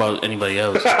 I ain't talking about anybody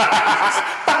else. Just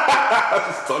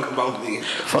talking about me.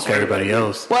 Fuck everybody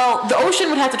else. Well, the ocean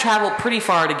would have to travel pretty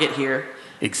far to get here.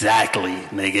 Exactly,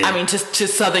 nigga. I mean, to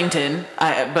Southington.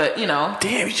 But you know.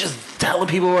 Damn, you just telling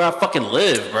people where I fucking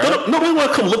live, bro. Nobody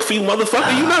want to come look for you,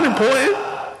 motherfucker. You not important.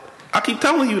 I keep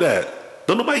telling you that.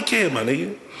 Don't nobody care, my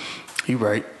nigga. You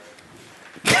right.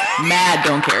 Mad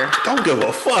don't care. Don't give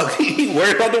a fuck. He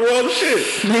worried about the wrong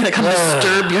shit. They're gonna come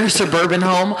disturb your suburban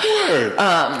home. Word.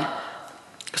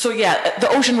 So yeah, the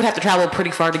ocean would have to travel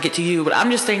pretty far to get to you. But I'm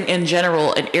just saying, in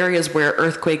general, in areas where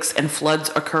earthquakes and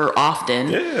floods occur often.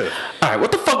 Yeah. All right,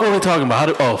 what the fuck were we talking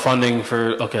about? Funding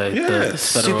for Yeah. the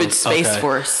Stupid Space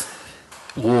Force.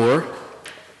 War.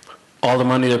 All the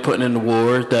money they're putting into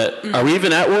war. Are we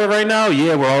even at war right now?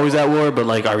 Yeah, we're always at war, but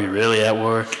like, are we really at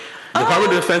war? The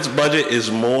Department of Defense budget is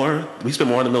more. We spend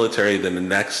more on the military than the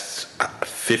next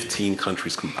 15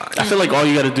 countries combined. I feel like all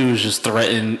you got to do is just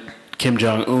threaten Kim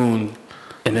Jong Un,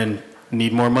 and then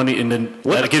need more money, and then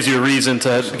that gives you a reason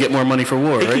to get more money for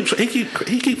war, right? He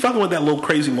keep fucking with that little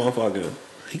crazy motherfucker.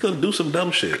 He gonna do some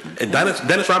dumb shit, and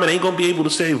Dennis Rodman ain't gonna be able to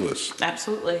save us.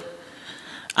 Absolutely.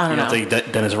 I don't know. You don't think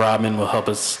that Dennis Rodman will help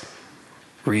us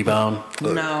rebound?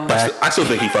 Look, No. I still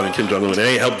think he fucking Kim Jong Un. It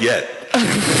ain't helped yet.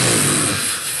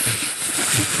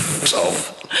 So,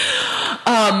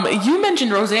 You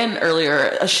mentioned Roseanne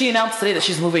earlier. She announced today that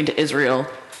she's moving to Israel.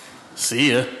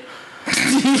 See ya.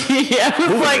 Yeah, I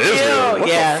was like, Israel? ew. What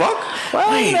Yeah. the fuck?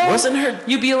 Well, Wait, you know, wasn't her?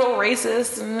 You be a little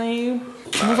racist and then you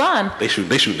move on. They shoot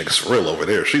niggas for real over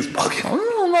there. She's bugging.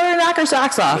 Let her knock her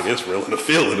socks off. It's real in the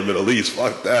field in the Middle East.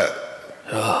 Fuck that.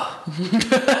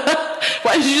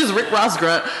 Why did you just Rick Ross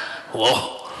grunt?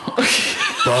 Whoa.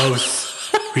 Boss.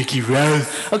 Ricky Rose.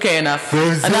 Okay, enough.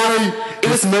 Enough. It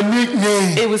was my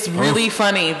nickname. It was really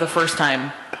funny the first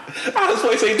time. I was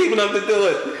voice ain't deep enough to do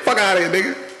it. Fuck out of here,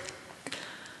 nigga.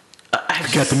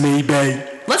 Got the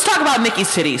Maybach. Let's talk about Nikki's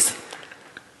titties.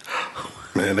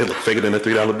 Man, they look bigger than a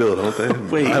 $3 bill, don't they?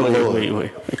 Wait.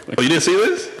 Oh, you didn't see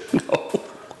this?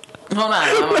 Hold on.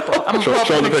 I'm Show pull him up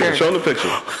the the picture. picture. Show him the picture.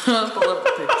 Pull up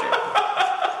the picture.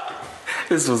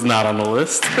 This was not on the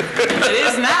list. It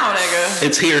is now, nigga.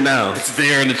 It's here now. It's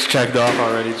there and it's checked off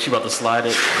already. She about to slide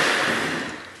it.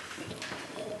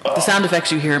 The sound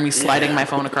effects you hear me sliding my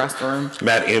phone across the room.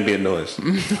 Mad ambient noise.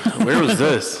 Where was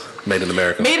this? Made in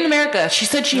America. Made in America. She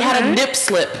said she had a nip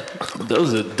slip. That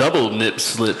was a double nip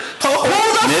slip. Who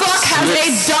the fuck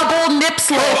has a double nip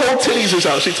slip? Her whole titties is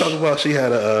out. She talking about she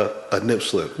had a nip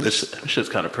slip. This shit's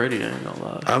kind of pretty, I ain't gonna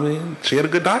lie. I mean, she had a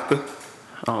good doctor.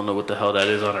 I don't know what the hell that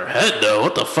is on her head, though.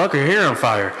 What the fuck? Her hair on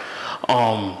fire.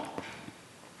 All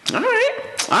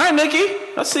right, Nikki.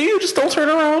 I see you. Just don't turn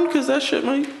around, because that shit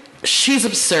might... She's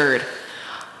absurd.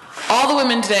 All the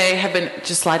women today have been...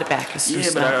 Just slide it back. It's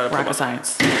just not rocket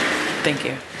science. Thank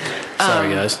you. Sorry,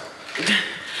 guys.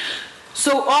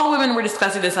 So all the women were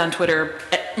discussing this on Twitter.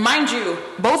 Mind you,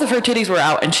 both of her titties were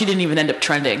out, and she didn't even end up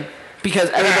trending. Because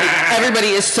everybody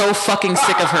is so fucking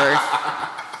sick of her.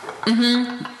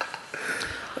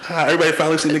 Everybody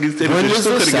finally see niggas titties. When They was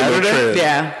still this, couldn't get no Saturday? trend.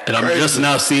 Yeah. And I'm just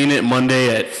now seeing it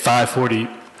Monday at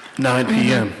 5:49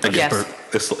 p.m. Yes.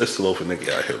 It's slow for Nicki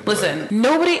out here. boy. Listen,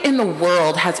 nobody in the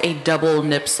world has a double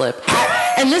nip slip.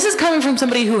 And this is coming from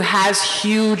somebody who has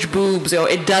huge boobs, yo.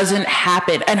 It doesn't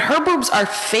happen. And her boobs are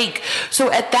fake. So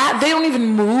at that, they don't even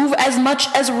move as much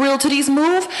as real titties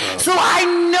move. So I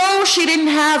know she didn't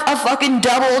have a fucking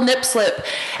double nip slip.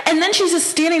 And then she's just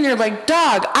standing there like,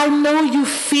 dog, I know you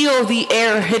feel the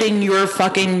air hitting your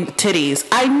fucking titties.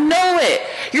 I know it.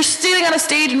 You're standing on a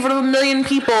stage in front of 1 million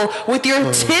people with your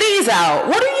titties out.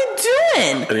 What are you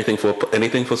doing?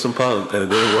 Anything for some pun, and it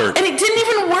didn't work. And it didn't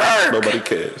even work. Nobody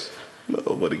cares.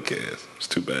 Nobody cares. It's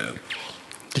too bad.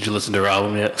 Did you listen to her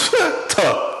album yet?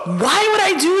 Tough. Why would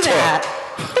I do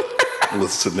that?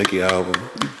 Listen to Nicki album.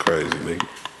 You crazy, nigga.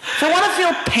 If I want to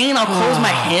feel pain, I'll close my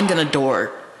hand in a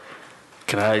door.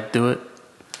 Can I do it?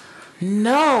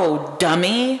 No,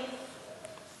 dummy.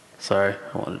 Sorry,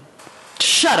 I wanted.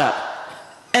 Shut up.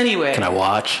 Anyway. Can I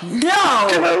watch?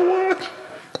 No.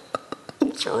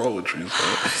 What's wrong with you,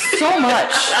 son? So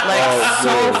much. Like,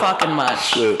 so fucking much.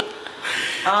 Shit.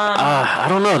 I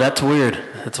don't know. That's weird.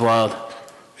 That's wild.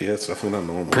 Yeah, it's definitely not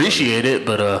normal. Appreciate it,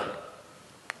 but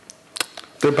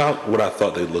They're about what I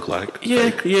thought they'd look like. yeah,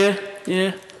 Fake.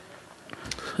 yeah.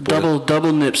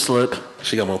 Double nip slip.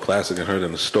 She got more plastic in her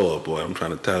than the store, boy. I'm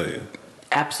trying to tell you.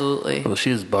 Absolutely. Well,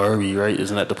 she's Barbie, right?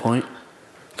 Isn't that the point?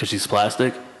 Because she's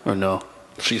plastic, or no?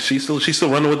 She's still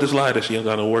running with this lie that she ain't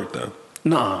got no work done.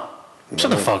 Nah. Shut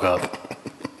the fuck up.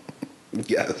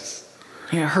 Yes.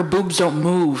 Yeah, her boobs don't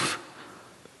move.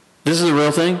 This is a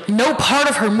real thing? No part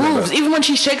of her moves. Even when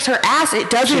she shakes her ass, it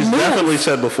doesn't She's move. definitely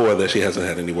said before that she hasn't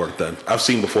had any work done. I've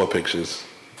seen before pictures.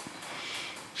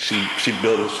 She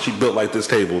built like this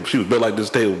table. She was built like this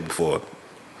table before,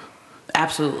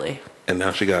 Absolutely. and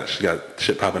now she got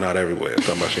shit popping out everywhere.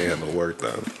 Talking about she ain't had no work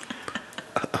done.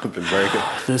 I've been very good.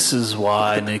 This is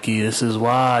why, Nikki. This is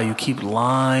why you keep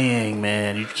lying,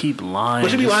 man. You keep lying. But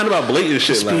she be lying about blatant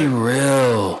shit. Just be Like,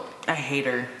 real. I hate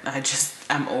her.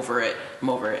 I'm over it. I'm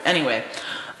over it. Anyway.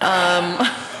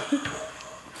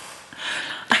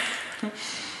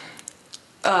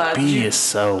 Be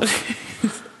yourself.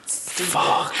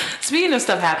 Fuck. Speaking of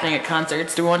stuff happening at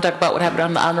concerts, do we want to talk about what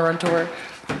happened on the Run tour?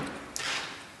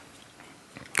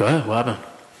 Go ahead. What happened?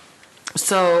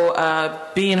 So,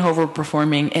 B and Hov were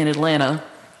performing in Atlanta,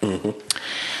 and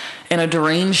a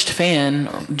deranged fan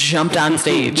jumped on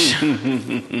stage.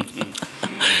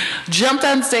 Jumped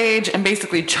on stage and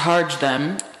basically charged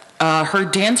them. Her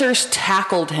dancers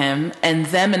tackled him, and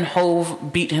them and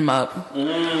Hov beat him up.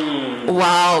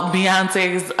 While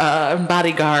Beyonce's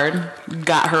bodyguard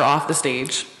got her off the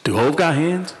stage. Do Hov got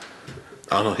hands?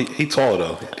 I don't know. He tall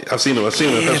though. I've seen him. I've seen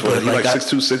him in Yeah, festival. but He's like like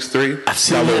 6'2", 6'3". I've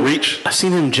seen got a little him reach. I've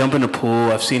seen him jump in the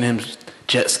pool. I've seen him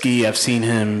jet ski. I've seen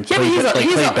him Yeah, but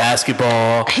play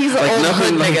basketball. He's an Like, old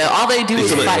nothing hood like- nigga. All they do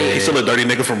is fight. He's still a dirty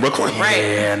nigga from Brooklyn. Right.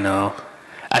 Yeah, no.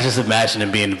 I just imagine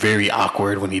him being very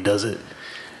awkward when he does it.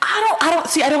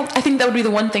 I think that would be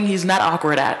the one thing he's not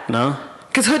awkward at. No?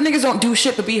 Because hood niggas don't do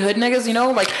shit but be hood niggas, you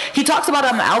know? Like, he talks about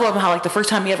it on the album how, like, the first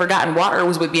time he ever got in water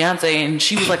was with Beyonce and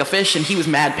she was like a fish and he was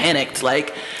mad panicked.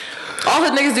 Like, all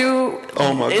hood niggas do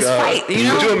Oh my is god! fight, you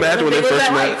know? Could you imagine when they live first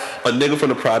that met life. a nigga from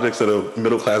the projects and a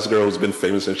middle class girl who's been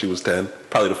famous since she was 10?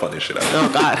 Probably the funniest shit ever. Oh,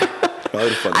 God. Probably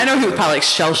the funniest I know he was shit probably, like,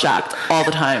 shell-shocked all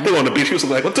the time. ever. He on the beach. He was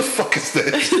like, "What the fuck is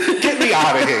this? Get me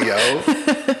out of here,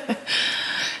 yo!"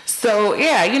 So,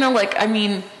 yeah, you know, like, I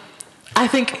mean, I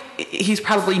think he's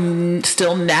probably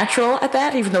still natural at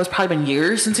that, even though it's probably been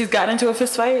years since he's gotten into a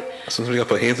fist fight. Sometimes we gotta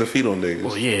put hands and feet on niggas.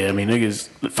 Well, yeah, I mean, niggas.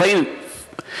 Fighting.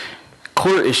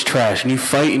 Court is trash. When you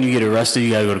fight and you get arrested, you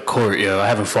gotta go to court, yo. I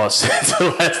haven't fought since the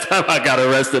last time I got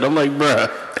arrested. I'm like, bruh.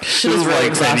 This is was really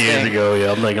like 10 years exhausting. ago,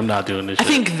 yo. I'm like, I'm not doing this I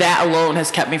shit. think that alone has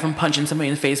kept me from punching somebody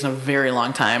in the face in a very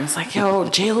long time. It's like, yo,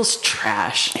 jail's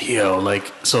trash. Yo,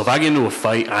 like, so if I get into a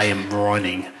fight, I am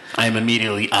running. I am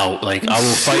immediately out. Like, I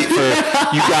will fight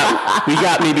for. We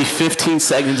got maybe 15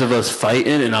 seconds of us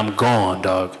fighting, and I'm gone,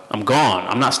 dog. I'm gone.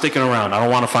 I'm not sticking around. I don't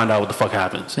want to find out what the fuck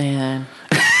happens. Man.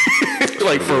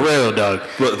 Like, for real, dog.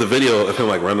 Look, the video of him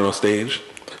like running on stage,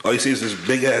 all you see is this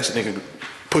big ass nigga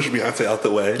push Beyonce out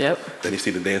the way. Yep. Then you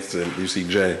see the dancers and you see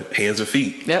Jay, hands and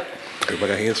feet. Yep. Everybody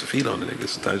got hands and feet on the niggas.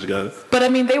 Sometimes you gotta But I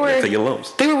mean, they were take your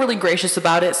lumps. they were really gracious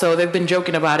about it. So they've been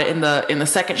joking about it in the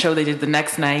second show they did the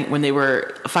next night when they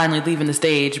were finally leaving the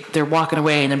stage. They're walking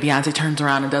away, and then Beyonce turns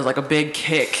around and does like a big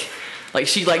kick. Like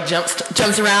she like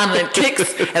jumps around and then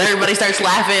kicks, and everybody starts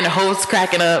laughing. And Hov's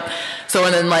cracking up. So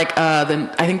and then then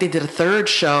I think they did a third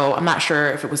show. I'm not sure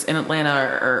if it was in Atlanta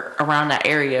or around that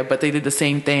area, but they did the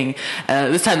same thing.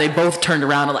 This time they both turned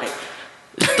around and like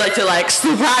like to like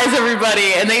surprise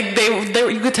everybody, and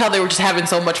they you could tell they were just having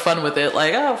so much fun with it.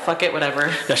 Like, oh fuck it,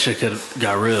 whatever. That shit could have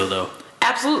got real though.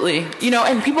 Absolutely,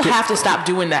 and people have to stop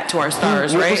doing that to our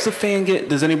stars, What right? was the fan get?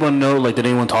 Does anyone know? Like, did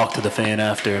anyone talk to the fan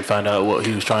after and find out what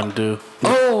he was trying to do?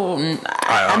 Oh,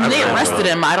 I mean, they arrested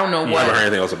him. I don't know I what. haven't heard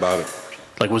anything else about it.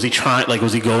 Like, was he trying? Like,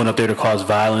 was he going up there to cause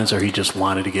violence, or he just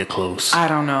wanted to get close? I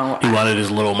don't know. He wanted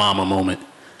his little mama moment.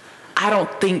 I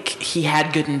don't think he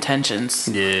had good intentions.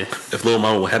 Yeah. If Lil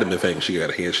Mama hadn't been faking, she'd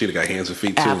have got hands and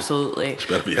feet too. Absolutely. She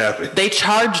better be happy. They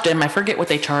charged him. I forget what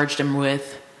they charged him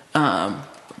with,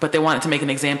 but they wanted to make an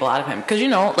example out of him because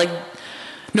like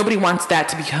nobody wants that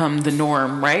to become the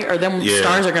norm, right? Or then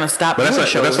stars are going to stop doing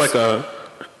shows. That's like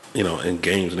in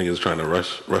games, niggas trying to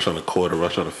rush on the court or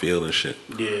rush on the field and shit.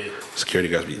 Yeah. Security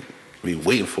guys be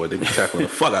waiting for it. They be tackling the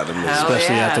fuck out of them. Hell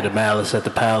Especially yeah. after the malice at the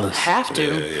palace. Have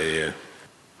to. Yeah.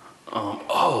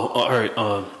 All right.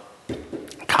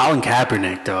 Colin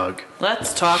Kaepernick, dog.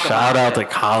 Let's talk Shout about out it. to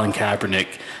Colin Kaepernick.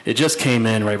 It just came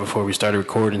in right before we started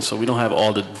recording, so we don't have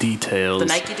all the details. The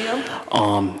Nike deal?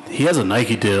 He has a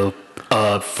Nike deal.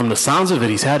 From the sounds of it,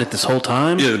 he's had it this whole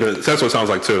time. Yeah, that's what it sounds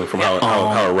like too. From how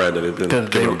I read that they've been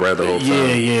giving him bread the whole time.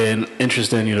 Yeah, and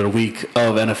interesting. The week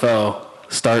of NFL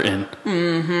starting.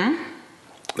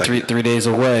 Like, 3 days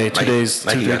away. 2 days.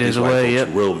 Nike 3 got days these white away. folks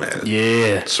Yep. real mad.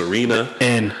 Yeah. Serena,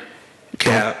 And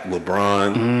Cap,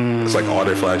 LeBron. It's like all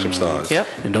their flagship stars. Yep.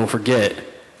 and don't forget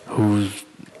whose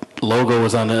logo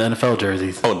was on the NFL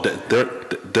jerseys. Oh,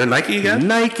 they're Nike again?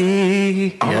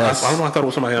 Nike. Yes. I don't know. I thought it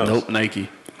was somebody else. Nope. Nike.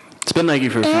 It's been Nike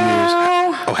for a few years.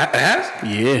 Oh, it has?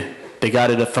 Yeah, they got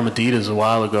it from Adidas a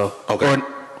while ago. Okay. Or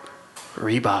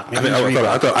Reebok. Maybe I it's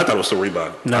Reebok. thought it was the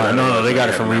Reebok. No, they got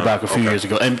it from Reebok a few Okay. years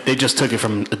ago, and they just took it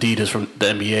from Adidas from the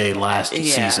NBA last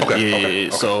Yeah. season. Okay.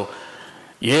 So,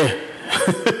 yeah,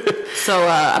 So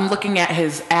I'm looking at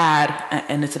his ad,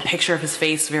 and it's a picture of his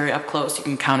face very up close. You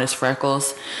can count his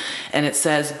freckles. And it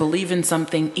says, believe in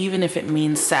something, even if it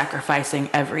means sacrificing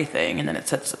everything. And then it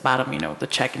says at the bottom, the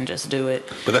check and just do it.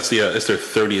 But that's it's their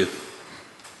 30th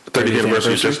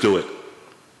anniversary. Just do it.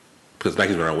 Because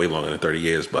Nike's been around way longer than 30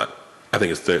 years, but I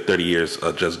think it's 30 years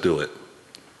of Just Do It.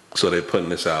 So they're putting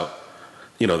this out.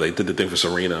 They did the thing for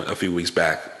Serena a few weeks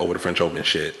back over the French Open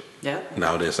shit. Yeah.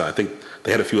 Now I think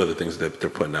they had a few other things that they're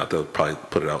putting out. They'll probably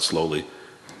put it out slowly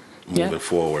moving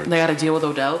forward. They got to deal with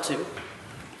Odell, too.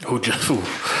 That's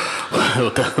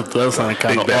on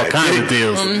kind of all kinds of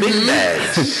deals. Big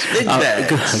bags. Big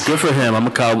bags. Good for him. I'm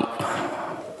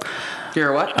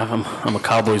You're a what? a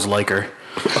Cowboys liker.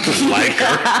 Like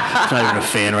her. I'm not even a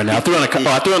fan right now. I threw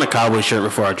on a Cowboy shirt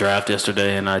before our draft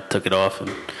yesterday, and I took it off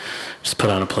and just put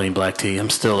on a plain black tee. I'm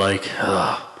still like,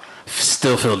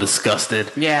 still feel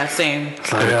disgusted. Yeah, same.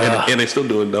 And they still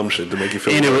doing dumb shit to make you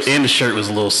feel worse. And the shirt was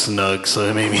a little snug, so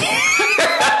it made me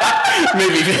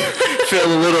feel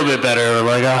a little bit better.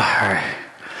 Like, all right.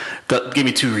 Give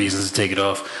me 2 reasons to take it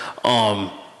off.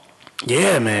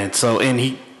 Yeah, man. So,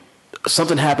 and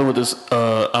something happened with this.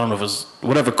 I don't know if it's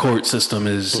whatever court system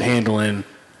is handling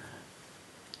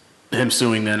him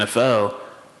suing the NFL.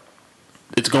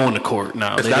 It's going to court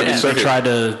now. It's not the circuit.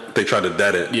 They tried to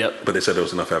dead it. Yep. But they said there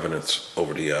was enough evidence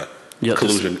over the Yep,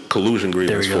 collusion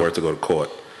grievance go. for it to go to court.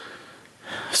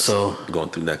 So Going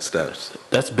through next steps.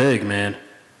 that's big, man.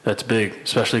 That's big,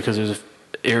 especially because there's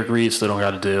Eric Reed still don't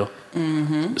got a deal.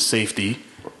 Mm-hmm. Safety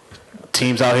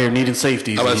teams out here needing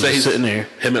safeties. I was and say he's he's sitting there.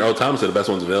 Him and Earl Thomas are the best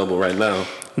ones available right now.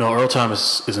 No, Earl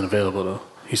Thomas isn't available though.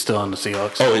 He's still on the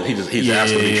Seahawks. Oh, he's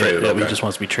asked to be traded. Yeah, Okay. he just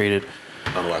wants to be traded.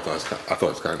 I don't know. I thought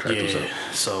his contract was up.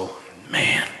 Yeah. So,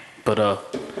 man, but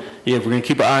yeah, we're gonna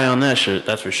keep an eye on that shit.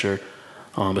 That's for sure.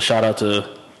 But shout out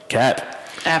to Cap.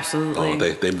 Absolutely.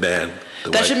 Oh, they banned.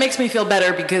 That shit makes me feel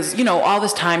better because, all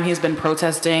this time he's been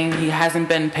protesting. He hasn't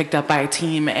been picked up by a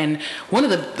team. And one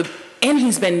of and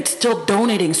he's been still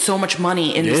donating so much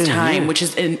money in this time, which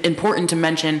is important to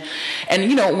mention.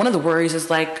 And, one of the worries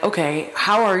is like, okay,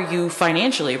 how are you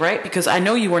financially, right? Because I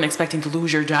know you weren't expecting to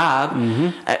lose your job.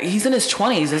 Mm-hmm. He's in his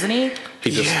 20s, isn't he? He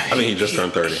just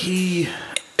turned 30.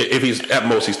 If he's at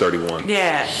most, he's 31.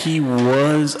 Yeah. He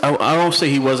was. I don't say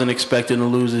he wasn't expecting to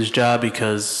lose his job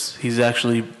because he's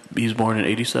born in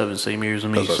 '87, same year as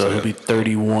me, so he'll be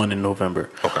 31 in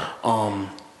November. Okay.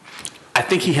 I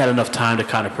think he had enough time to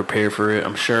kind of prepare for it.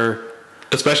 I'm sure,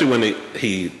 especially when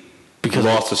he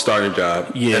lost his starting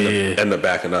job. And the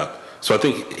backing up. So I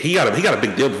think he got a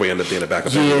big deal before he ended up being a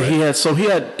backup. Yeah, anyway.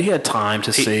 he had time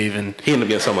to save, and he ended up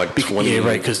getting something like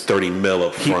 30 mil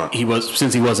up front.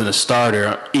 Since he wasn't a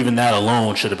starter, even that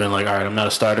alone should have been like, all right, I'm not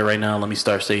a starter right now. Let me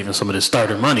start saving some of this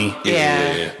starter money.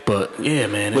 Yeah. But Yeah,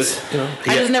 man. But, you know,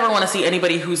 I just never want to see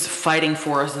anybody who's fighting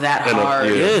for us that hard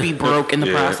be broke in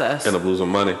the process. End up losing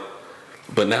money.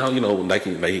 But now, you know,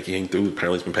 Nike came through.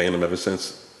 Apparently, it's been paying him ever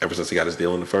since he got his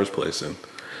deal in the first place, and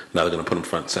now they're going to put him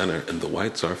front and center, and the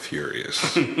whites are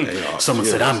furious. They are Someone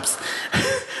furious.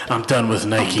 said, I'm done with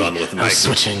Nike. I'm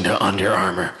switching to Under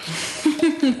Armour.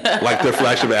 Like their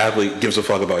flagship athlete gives a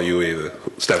fuck about you either.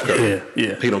 Steph Curry.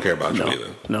 Yeah. He don't care about you either.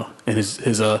 No. And his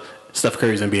Steph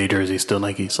Curry's NBA jersey is still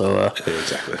Nike, so Yeah,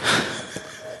 exactly.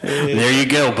 there you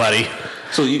go, buddy.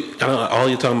 So all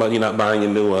you're talking about, you're not buying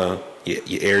your new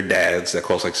your Air Dads that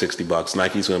cost like $60.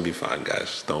 Nike's gonna be fine,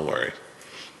 guys. Don't worry.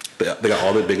 They got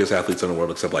all the biggest athletes in the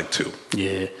world except like 2.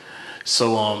 Yeah.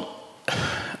 So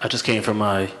I just came from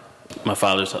my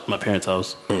parents'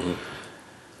 house. Mm-hmm.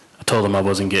 I told them I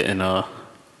wasn't getting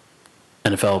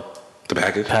NFL The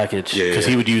package? because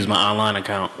he would use my online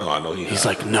account. Oh, I know He's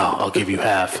like, no, I'll give you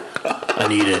half. I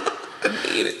need it.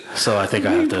 So I think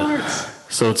I have to.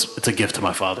 So it's a gift to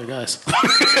my father, guys. Is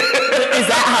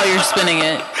that how you're spinning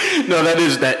it? No, that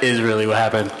is really what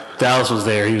happened. Dallas was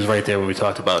there. He was right there when we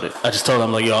talked about it. I just told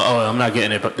him, like, yo, I'm not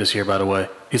getting it this year, by the way.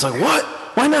 He's like, what?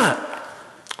 Why not?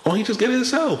 Oh, he just get it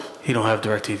himself. He don't have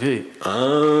DirecTV.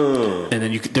 Oh. And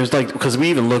then there's like, because we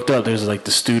even looked up, there's like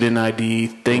the student ID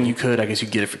thing you could. I guess you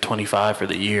get it for $25 for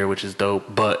the year, which is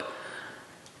dope. But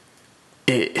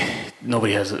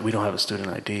nobody has it. We don't have a student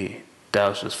ID.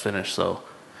 Dallas just finished, so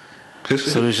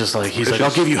it's just like, he's like,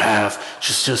 I'll give you half.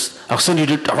 Just I'll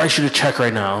write you the check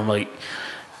right now. I'm like,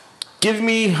 give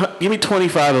me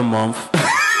 $25 a month,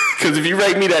 because if you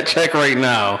write me that check right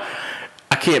now,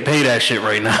 I can't pay that shit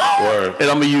right now. Word. And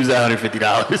I'm gonna use that $150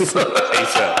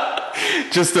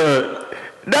 ASAP. Just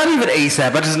not even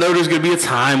ASAP. I just know there's gonna be a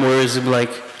time where it's like,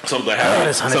 Something gonna happen.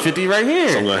 it's 150 right here.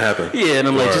 Something gonna happen. Yeah, and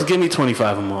I'm like, Word. just give me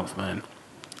 $25 a month, man.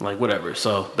 Like, whatever.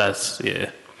 So that's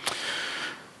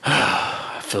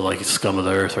I feel like it's scum of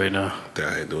the earth right now.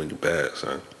 That ain't doing you bad,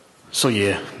 son. So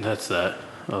yeah, that's that.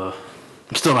 I'm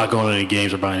still not going to any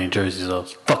games or buying any jerseys though.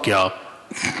 Fuck y'all.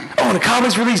 Oh, and the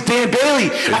Cowboys released Dan Bailey.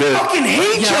 I fucking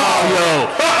hate y'all, yo.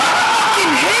 I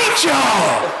fucking hate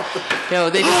y'all. Yo,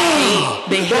 they just hate.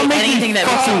 They hate anything that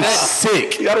makes them good.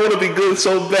 Sick. Y'all don't want to be good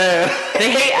so bad.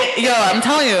 They hate. Yo, I'm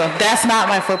telling you, that's not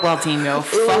my football team, yo.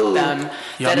 Fuck them.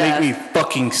 Y'all make me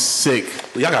fucking sick.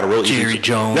 Y'all got a real Jerry easy,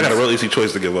 Jones. Y'all got a real easy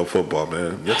choice to give up football,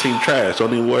 man. Your team trash.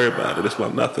 Don't even worry about it. It's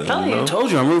about nothing. You know? I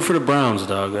told you, I'm rooting for the Browns,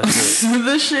 dog. That's it.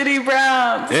 The shitty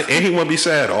Browns. And he want to be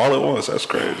sad all at once. That's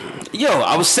crazy. Yo,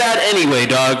 I was sad anyway,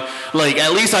 dog. Like,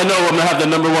 at least I know I'm gonna have the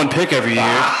number 1 pick every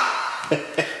year.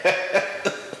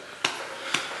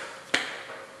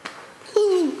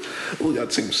 Ooh, y'all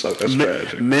team suck. That's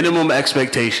tragic. Minimum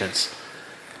expectations.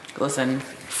 Listen,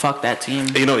 fuck that team.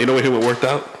 You know what here worked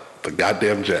out? The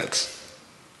goddamn Jets.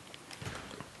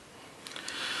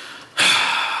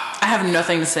 I have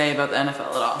nothing to say about the NFL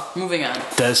at all. Moving on.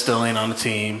 Dez still ain't on the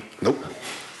team. Nope.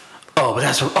 Oh, but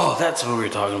that's what we were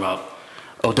talking about.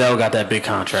 Odell got that big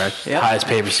contract, Yep. highest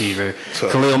paid receiver. So-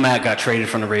 Khalil Mack got traded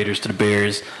from the Raiders to the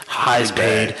Bears, highest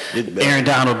paid. Did bad. Aaron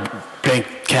Donald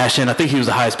cashed in. I think he was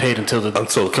the highest paid until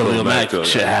Khalil Khalil Mack Mack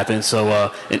shit happened.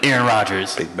 So and Aaron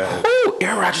Rodgers. Big bad. Ooh,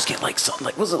 Aaron Rodgers get like something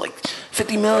like, was it like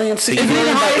 50 million, 60 Isn't he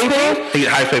million the by highest April? paid? He's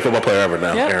the highest paid football player ever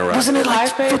now, Yep. Aaron Rodgers. Wasn't it like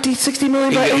Highest paid? 50, 60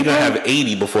 million by He's April? gonna have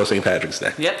 80 before St. Patrick's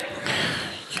Day. Yep.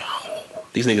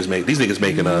 These niggas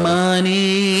making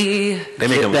Money. they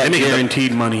making that they making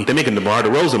guaranteed money. They making DeMar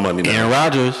DeRozan money now. Aaron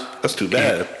Rodgers. That's too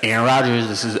bad. Aaron Rodgers,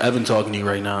 this is Evan talking to you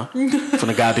right now from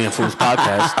the Goddamn Fools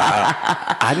podcast.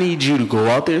 I need you to go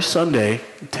out there Sunday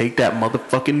and take that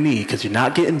motherfucking knee because you're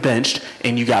not getting benched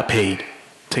and you got paid.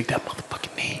 Take that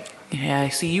motherfucking knee. Yeah, I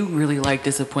see you really like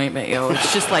disappointment, yo.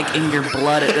 It's just like in your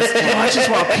blood at this point. I just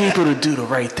want people to do the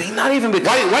right thing. Not even because...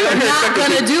 Why They're not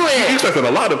gonna do You it. expecting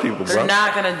a lot of people, They're bro.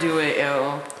 not gonna do it,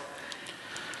 yo.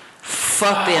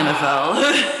 Fuck the NFL.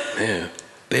 Man,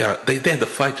 they had to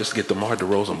fight just to get DeMar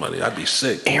DeRozan money. I'd be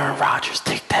sick. Aaron Rodgers,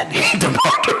 take that knee. DeMar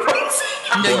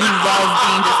DeRozan. No, you love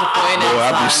being disappointed. Boy,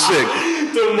 I'd be son. sick.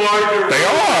 DeMar They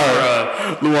are.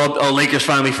 Lakers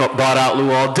finally bought out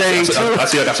Luol Deng, too. I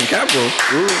see I got some capital.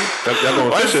 Y'all going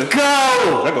Let's fishing.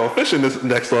 go. Y'all going fishing this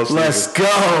next off Let's season.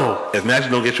 go. If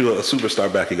Magic don't get you a superstar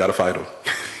back, you got to fight him.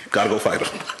 Got to go fight him.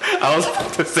 I was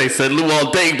about to say, send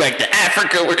Luol Deng back to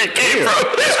Africa where it came from.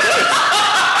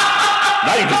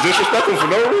 Now you just disrespect him for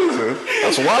no reason.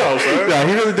 That's wild, son. Nah,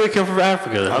 he really did come from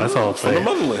Africa. That's all I'm From the saying.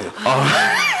 motherland.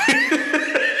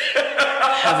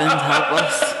 Heavens help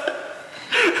us.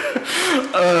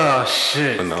 Oh,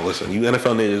 shit. But no, listen, you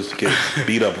NFL niggas get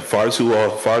beat up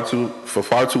for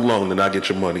far too long to not get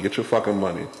your money. Get your fucking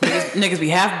money. Niggas be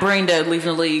half brain dead leaving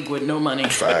the league with no money.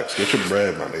 Facts. Get your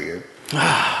bread, my nigga.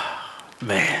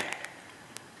 Man.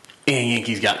 And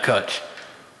Yankees got Kutch.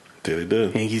 Yeah, they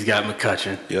did. Yankees got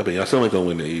McCutcheon. Yeah, but y'all still ain't gonna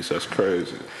win the East. That's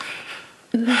crazy.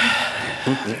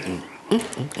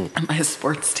 My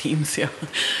sports teams, yeah.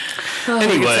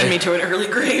 Anyway. Send me to an early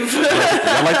grave. Y'all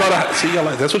like all the see, y'all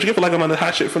like that's what you get for like on the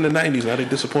hot shit from the '90s. Now they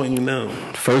disappointing you now.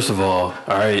 First of all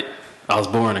right, I was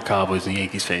born a Cowboys and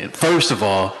Yankees fan. First of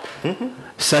all.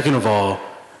 Second of all,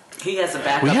 he has a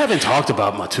backup. we haven't talked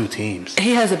about my two teams.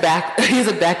 He has a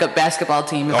backup basketball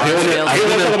team. Oh, he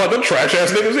don't talk about them trash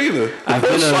ass niggas either.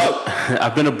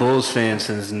 I've been a Bulls fan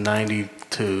since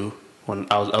 '92. When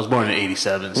I was born in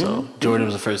 '87, so Jordan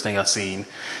was the first thing I seen.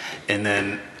 And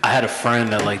then I had a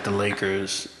friend that liked the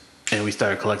Lakers, and we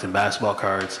started collecting basketball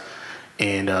cards.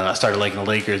 And I started liking the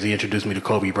Lakers. He introduced me to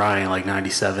Kobe Bryant like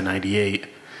 '97, '98.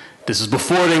 This is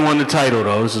before they won the title,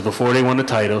 though. So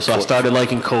I started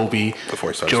liking Kobe.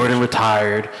 Jordan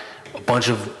retired. A bunch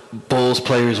of Bulls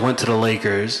players went to the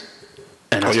Lakers.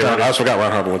 And I just forgot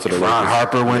Ron Harper went to the Lakers. Ron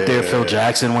Harper went there. Phil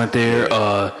Jackson went there.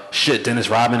 Dennis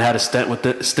Rodman had a stint with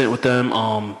them.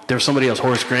 There was somebody else.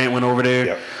 Horace Grant went over there.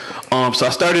 Yep. So I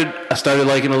started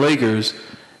liking the Lakers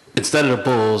instead of the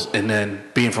Bulls. And then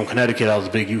being from Connecticut, I was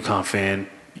a big UConn fan.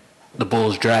 The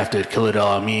Bulls drafted Khalid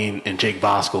El-Amin and Jake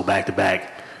Bosco back to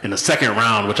back in the second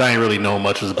round, which I didn't really know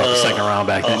much was about the second round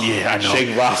back then. Yeah, I know.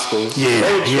 Jake Bosco.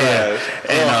 Yeah.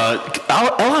 And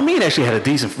El-Amin actually had a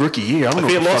decent rookie year. I don't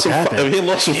know what the fuck happened. If he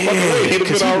lost some fucking weight, he'd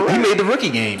have been all right. He made the rookie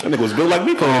game. That nigga was built like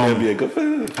me playing in the NBA. Good for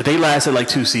him. But they lasted like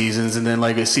 2 seasons, and then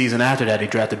like a season after that, they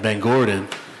drafted Ben Gordon,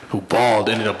 who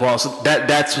ended up bald. So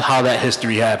that's how that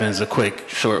history happens. A quick,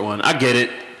 short one. I get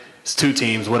it. It's 2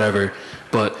 teams, whatever.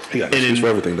 But he got excuse for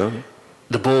everything, don't he?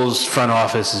 The Bulls front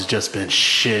office has just been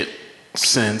shit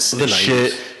since the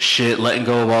shit, letting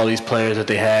go of all these players that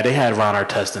they had. They had Ron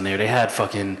Artest in there. They had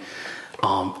fucking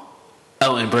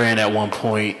Elton Brand at one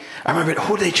point. I remember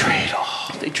who they traded.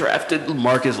 Oh, they drafted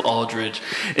Marcus Aldridge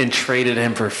and traded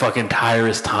him for fucking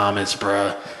Tyrese Thomas,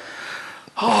 bruh.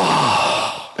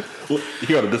 Oh.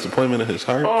 He got a disappointment in his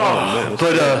heart. Man,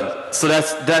 but so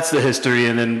that's the history.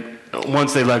 And then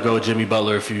once they let go of Jimmy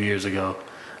Butler a few years ago.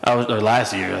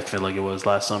 Last year, I feel like it was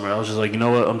last summer. I was just like, you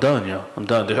know what? I'm done, yo. I'm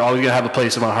done. They're always gonna have a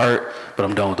place in my heart, but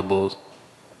I'm done with the Bulls.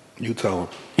 You tell him.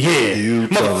 Yeah, you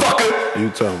motherfucker. You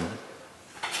tell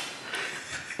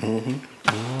him.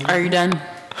 Are you done?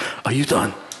 Are you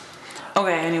done?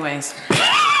 Okay. Anyways.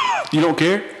 You don't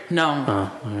care?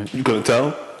 No. Right. You couldn't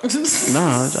tell? No,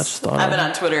 I just thought. I've been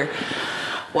on Twitter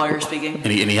while you're speaking.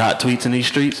 Any hot tweets in these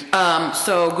streets?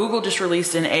 So Google just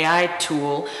released an AI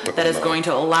tool that is going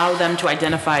to allow them to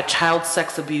identify child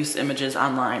sex abuse images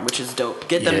online, which is dope.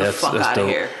 Get them the fuck out of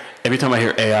here. Every time I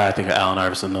hear AI, I think of Allen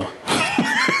Iverson, though.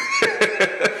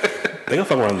 They gonna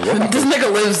fuck around the robot. This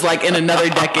nigga lives like in another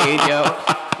decade, yo.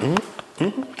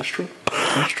 That's true.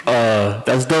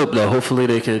 That's dope, though. Hopefully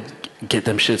they could get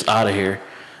them shits out of here.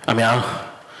 I mean,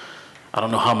 I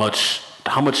don't know how much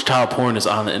child porn is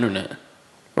on the internet.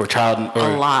 Or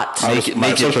a lot. My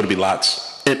assumption would be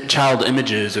lots. Child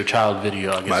images or child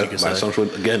video, I guess you could say. My assumption,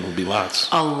 again, would be lots.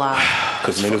 A lot.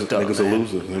 Because niggas are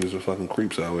losers. Niggas are fucking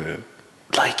creeps out here.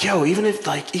 Like, yo, even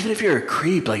if you're a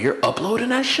creep, like, you're uploading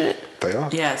that shit? They are.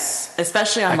 Yes.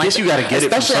 Especially on, I guess you gotta get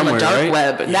it from somewhere, on the dark right?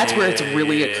 web. And that's where it's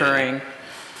really occurring.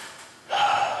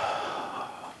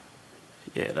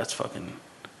 Yeah, that's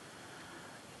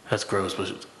gross.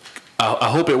 But I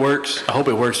hope it works. I hope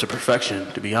it works to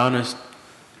perfection, to be honest.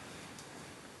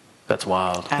 That's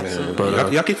wild. Absolutely.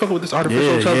 But, y'all keep fucking with this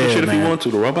artificial intelligence shit if you want to.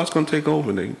 The robot's gonna take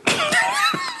over, nigga.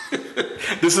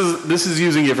 This is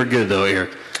using it for good, though,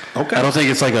 Eric. Okay. I don't think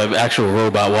it's like an actual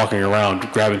robot walking around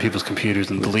grabbing people's computers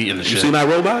and deleting the shit. You seen that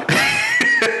robot?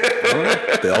 All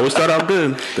right. They always start out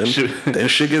good. Then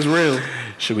shit gets real.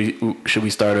 Should we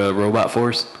start a robot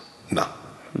force? No.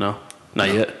 No?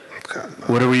 Not yet? God, no.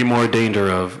 What are we more in danger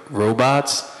of?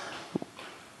 Robots?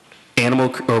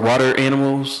 Water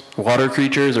animals? Water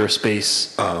creatures or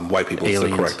space? White people is the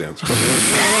correct answer.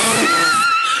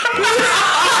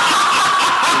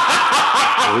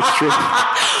 It's true.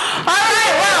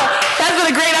 Alright, well, that's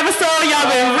been a great episode. Y'all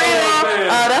been real.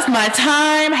 That's my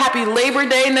time. Happy Labor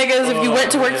Day, niggas. If you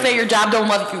went to work today, your job don't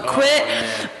let you quit.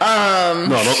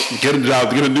 No, don't get a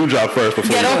job. Get a new job first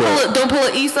before you quit. Don't pull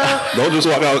an Issa. Don't just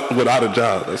walk out without a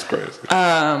job. That's crazy.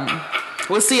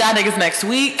 We'll see y'all niggas next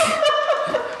week.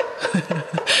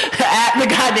 At the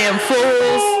goddamn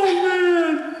fools.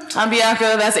 I'm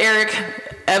Bianca. That's Eric.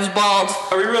 Ev's bald.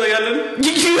 Are we really ending? Yo,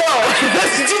 did you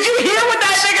hear what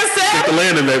that nigga said? Stick the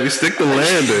landing, baby. Stick the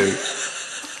landing.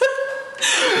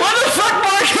 What the fuck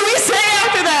more can we say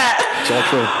after that? It's all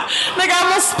true. Nigga, I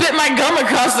almost spit my gum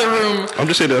across the room. I'm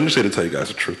just here to tell you guys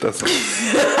the truth. That's all.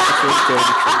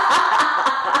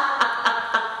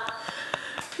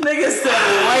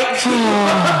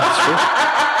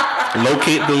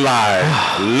 Locate the lie.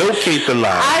 Locate the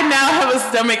lie. I now have a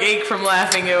stomach ache from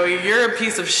laughing, yo. You're a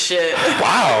piece of shit.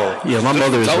 Wow. Yeah, my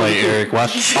mother is white, Eric.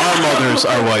 Watch. Our mothers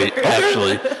are white,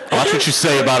 actually. Watch what you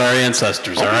say about our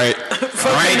ancestors, all right?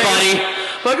 All right, buddy.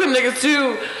 Fuck them niggas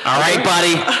too. All right,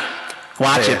 buddy.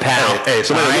 Watch it, pal. Hey,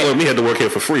 somebody let me had to work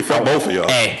here for free. Fuck both of y'all.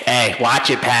 Hey,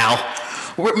 watch it, pal.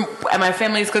 At my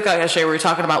family's cookout yesterday, we were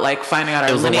talking about like finding out our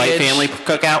It was lineage. a white family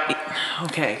cookout.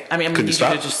 Okay, I mean, I'm Could gonna you need you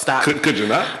stop? to just stop. Could you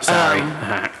not? Sorry.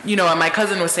 You know, and my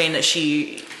cousin was saying that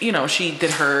she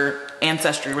did her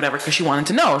ancestry or whatever because she wanted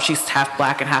to know. She's half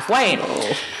black and half white.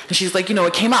 Oh. And she's like,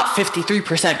 it came out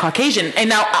 53% Caucasian. And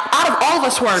now out of all of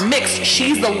us who are mixed,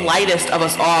 she's the lightest of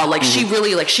us all. Like she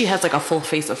really, like she has like a full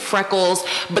face of freckles,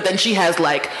 but then she has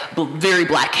like very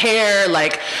black hair,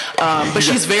 like, but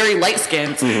she's very light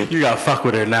skinned. You gotta fuck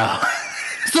with her now.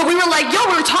 So we were like, we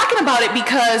were talking about it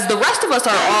because the rest of us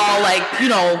are all like,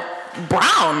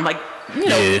 brown, like,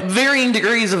 varying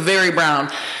degrees of very brown.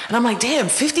 And I'm like, damn,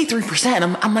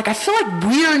 53%. I'm like, I feel like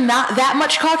we're not that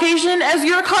much Caucasian as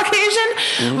you're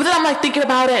Caucasian. But then I'm like thinking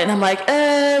about it and I'm like,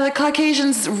 the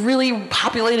Caucasians really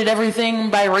populated everything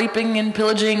by raping and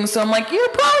pillaging. So I'm like, you're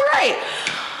probably right.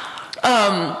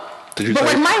 But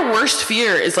like my worst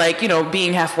fear is like,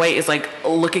 being half white is like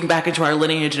looking back into our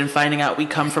lineage and finding out we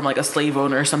come from like a slave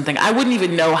owner or something. I wouldn't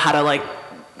even know how to like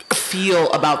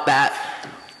feel about that.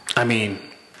 I mean,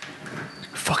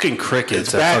 fucking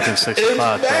crickets at fucking 6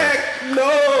 o'clock. No.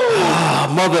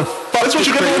 Motherfucker. That's what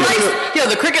you're gonna do.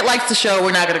 The cricket likes the show.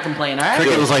 We're not gonna complain, all right?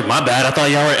 Cricket was like, my bad. I thought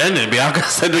y'all were ending me. I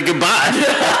said goodbye.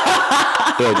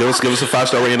 Yo, give us a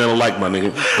 5-star rating and a like, my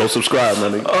nigga. Go subscribe, my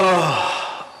nigga.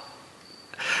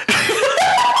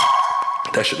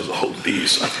 That shit is a whole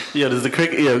beast. Yeah, does the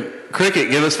cricket? Yeah,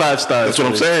 cricket. Give us 5 stars. That's what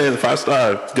I'm saying.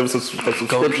 5-star. Give us a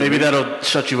subscription. Maybe that'll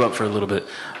shut you up for a little bit.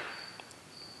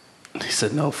 He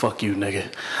said, "No, fuck you, nigga."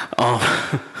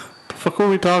 The fuck were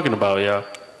we talking about, y'all?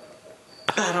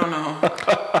 I don't know.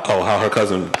 Oh, how her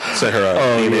cousin sent her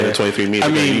an email in 23andMe. I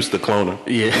mean, used to clone her.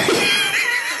 Yeah.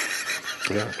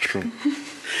 Yeah, true.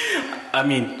 I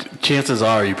mean, chances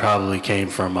are you probably came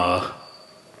from a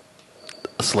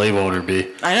slave owner, B.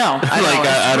 I know. Like,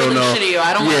 I don't really know. Shitty, yo.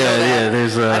 I don't want to know that. Yeah,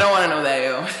 there's I don't want to know that,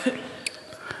 yo.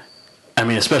 I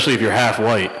mean, especially if you're half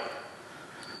white.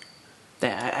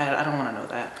 Yeah, I don't want to know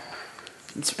that.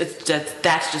 That's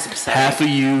just upsetting.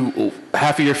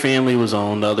 Half of your family was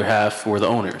owned, the other half were the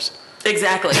owners.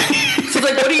 Exactly. So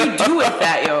like, what do you do with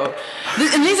that, yo?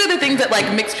 And these are the things that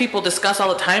like mixed people discuss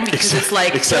all the time because it's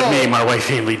like, except me, my white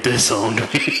family disowned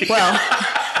me. Well,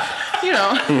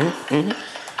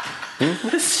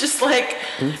 it's just like,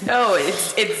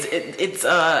 it's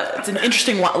an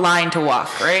interesting line to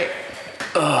walk, right?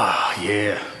 Oh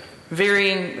yeah.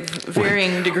 Varying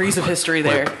degrees of history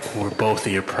there. We're both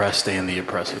the oppressed and the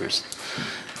oppressors.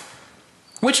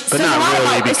 Which says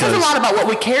a lot about what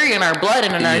we carry in our blood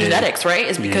and in our genetics, right?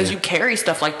 Is because you carry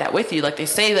stuff like that with you. Like they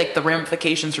say, like the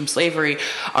ramifications from slavery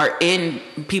are in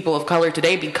people of color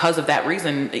today because of that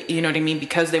reason. You know what I mean?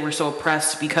 Because they were so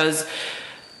oppressed, because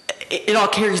it all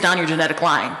carries down your genetic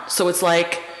line. So it's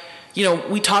like,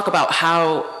 we talk about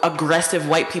how aggressive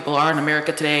white people are in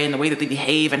America today and the way that they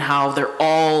behave and how they're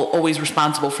all always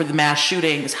responsible for the mass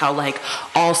shootings, how like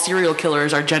all serial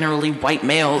killers are generally white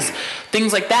males.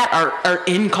 Things like that are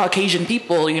in Caucasian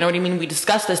people. You know what I mean? We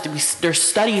discuss this. There's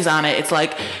studies on it. It's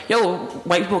like,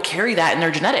 white people carry that in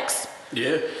their genetics.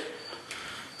 Yeah.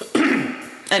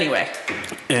 Anyway.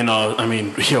 And I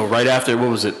mean, right after, what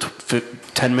was it,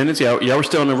 10 minutes? Y'all were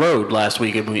still on the road last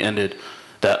week and we ended.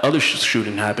 That other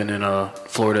shooting happened in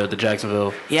Florida, the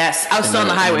Jacksonville. Yes, I was still on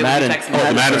the highway when you texted me. Oh,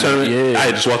 the Madden tournament? Yeah. I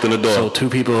had just walked in the door. So 2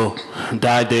 people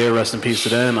died there. Rest in peace to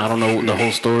them. I don't know the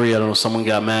whole story. I don't know. Someone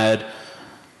got mad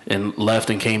and left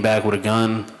and came back with a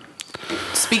gun.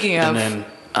 Speaking of,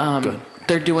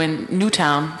 they're doing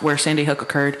Newtown, where Sandy Hook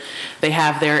occurred. They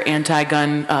have their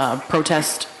anti-gun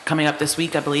protest coming up this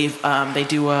week, I believe. They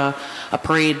do a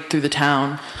parade through the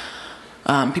town.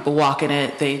 People walk in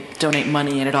it, they donate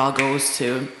money, and it all goes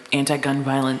to anti-gun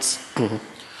violence. Mm-hmm.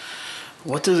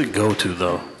 What does it go to,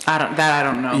 though? I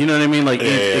don't know. You know what I mean? Like,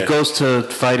 it goes to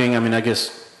fighting, I mean, I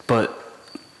guess, but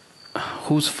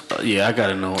I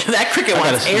gotta know. That cricket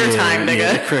wants airtime, nigga.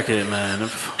 Yeah, the cricket, man.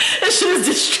 That shit is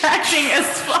distracting as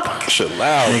fuck. Shit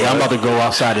loud, Nigga, bro. I'm about to go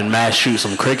outside and mass shoot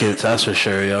some crickets, that's for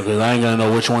sure, yo, because I ain't gonna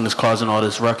know which one is causing all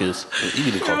this ruckus. You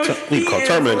need to call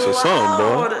Terminix or something,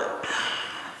 bro.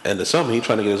 And the summer, he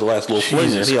trying to get his last little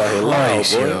fling, and he out here loud,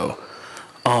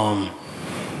 boy.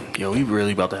 Yo, we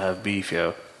really about to have beef,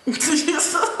 yo.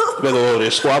 better go over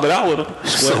there, squab it out with them.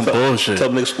 Some bullshit. Tell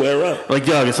them they square up. Like,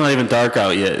 yo, it's not even dark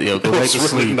out yet. Yo, go back to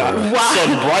sleep. Not. Bro. Wow.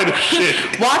 Sun bright as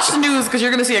shit. Watch the news because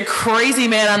you're gonna see a crazy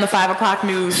man on the 5 o'clock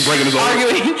news Bringing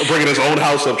his own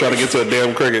house up, trying to get to a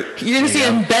damn cricket. You're gonna see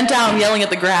him bent down yelling at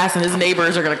the grass, and his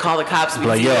neighbors are gonna call the cops.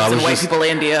 Like, yo, I was white just, people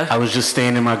India. I was just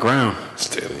standing my ground.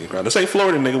 Standing your ground. This ain't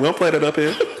Florida, nigga. We don't play that up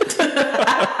here.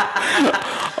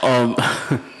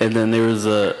 And then there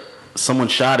was someone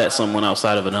shot at someone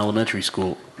outside of an elementary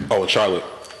school. Oh, in Charlotte.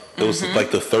 It was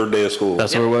like the third day of school.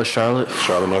 That's where it was, Charlotte?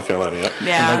 Charlotte, North Carolina, yeah.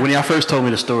 Yeah. And like when y'all first told me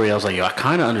the story, I was like, yo, I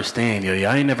kind of understand, yo.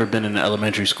 I ain't never been in an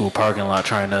elementary school parking lot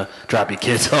trying to drop your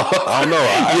kids off. I don't know.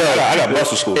 I got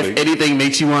busted school, If nigga. anything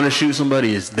makes you want to shoot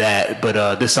somebody, it's that.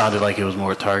 But this sounded like it was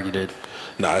more targeted.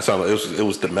 Nah, it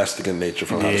was domestic in nature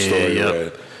from how the story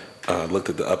read. Looked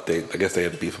at the update. I guess they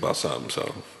had beef about something,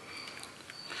 so.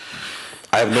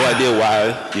 I have no idea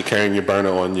why you're carrying your burner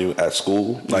on you at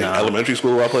school, like elementary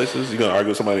school of all places. You're gonna argue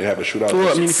with somebody and have a shootout. Well,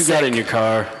 I mean, if you got it in your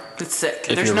car, It's sick.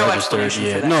 if There's you're no registered,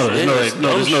 explanation for that. no, shit.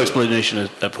 there's no explanation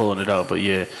at pulling it out. But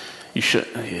yeah, you should.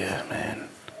 Yeah, man,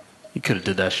 you could have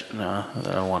did that. Nah, I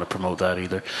don't want to promote that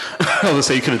either. I was gonna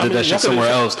say you could have did that shit somewhere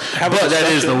else. But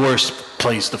that is the worst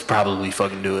place to probably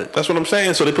fucking do it. That's what I'm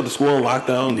saying. So they put the school on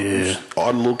lockdown. Yeah.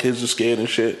 All the little kids are scared and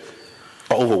shit.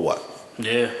 Over what?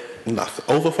 Yeah.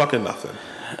 Nothing. Over fucking nothing.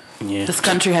 Yeah. This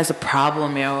country has a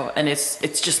problem, yo, and it's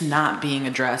just not being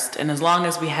addressed. And as long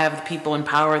as we have the people in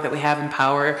power that we have in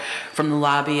power, from the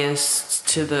lobbyists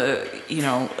to the,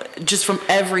 just from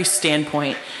every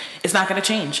standpoint, it's not going to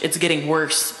change. It's getting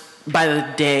worse by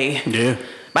the day. Yeah.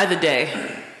 By the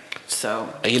day.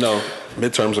 So. And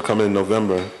midterms are coming in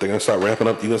November. They're gonna start ramping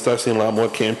up. You're gonna start seeing a lot more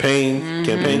campaign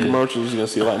commercials. You're gonna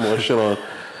see a lot more shit on.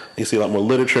 You see a lot more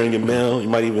literature in your mail. You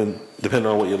might even, depending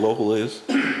on what your local is,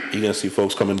 you're gonna see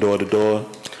folks coming door to door.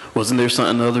 Wasn't there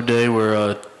something the other day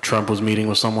where Trump was meeting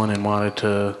with someone and wanted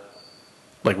to,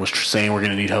 was saying we're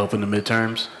gonna need help in the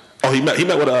midterms? Oh, he met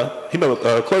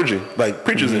with clergy, like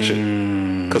preachers and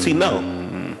shit, because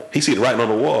he see it writing on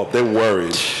the wall. They're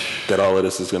worried that all of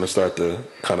this is gonna start to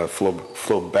kind of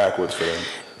flow backwards for them.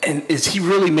 And is he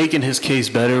really making his case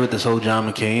better with this whole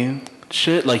John McCain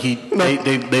shit? Like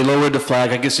they lowered the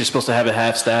flag. I guess you're supposed to have it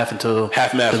half staff until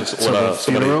half mast the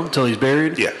funeral, until he's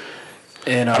buried. Yeah.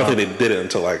 And I don't think they did it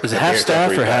until is it half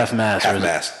staff or half mast? Half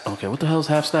mast. Okay, what the hell is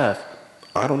half staff?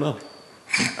 I don't know.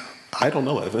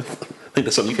 Evan. I think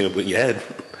that's something you can put in your head.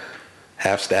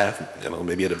 Half staff.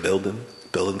 Maybe at a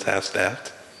building's half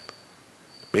staffed.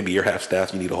 Maybe you're half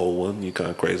staffed. You need a whole one. You're kind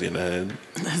of crazy in the head.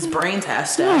 His brain's half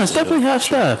No, staff. it's definitely half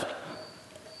staff.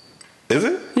 Is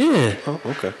it? Yeah. Oh,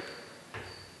 okay.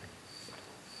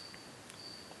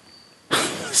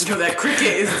 That cricket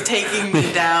is taking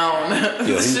me down.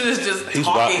 This shit is just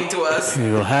talking to us. Here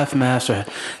you go. Half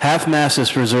mast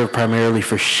is reserved primarily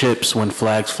for ships when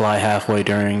flags fly halfway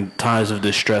during times of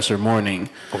distress or mourning.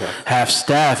 Okay. Half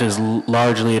staff is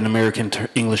largely an American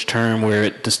English term where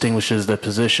it distinguishes the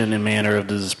position and manner of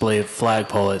the display of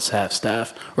flagpole as half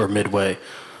staff or midway.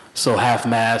 So half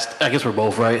mast, I guess we're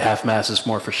both right. Half mast is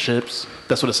more for ships.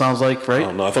 That's what it sounds like, right? I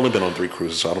don't know. I've only been on 3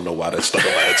 cruises, so I don't know why that stuck in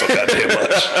my head so goddamn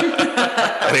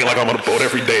much. It ain't like I'm on a boat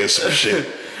every day or some shit.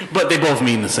 But they both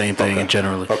mean the same thing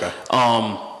generally. Okay.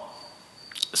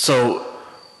 So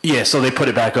they put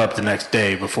it back up the next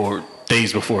day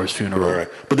days before his funeral. Right.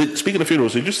 But speaking of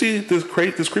funerals, did you see this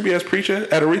creepy ass preacher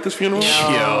at Aretha's funeral?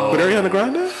 Yo. With Ariana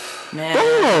Grande? Man,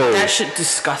 Oh. that shit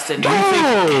disgusting. Do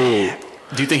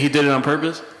you think he did it on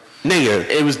purpose? Nigga.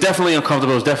 It was definitely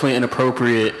uncomfortable. It was definitely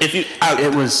inappropriate.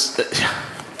 It was.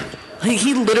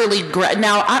 He literally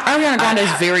now Ariana Grande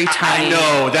is very tiny. I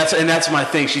know that's my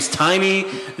thing. She's tiny.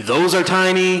 Those are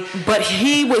tiny. But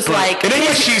he was like, it ain't like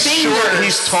his she's fingers. short.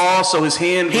 He's tall, so his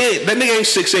hand. That nigga ain't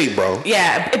 6'8", bro.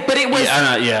 Yeah, but it was.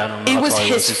 I don't know. It was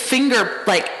his finger,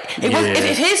 like it was.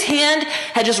 If his hand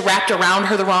had just wrapped around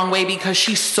her the wrong way because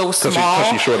she's so small,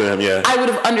 because she's shorter than him. Yeah, I would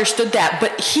have understood that.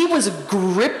 But he was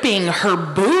gripping her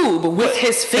boob with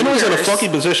his and fingers. it was in a funky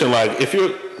position. Like if you're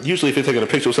taking a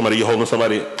picture with somebody, you're holding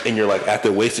somebody, and you're like at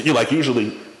their waist, you're like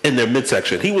usually in their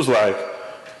midsection. He was like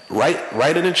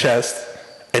right in the chest,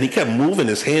 and he kept moving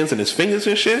his hands and his fingers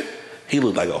and shit. He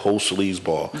looked like a whole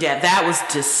sleazeball. Yeah, that was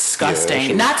disgusting.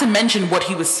 Yeah, Not to mention what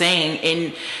he was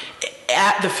saying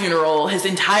at the funeral. His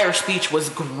entire speech was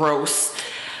gross.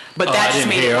 But that just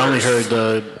made it worse. I only heard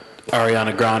the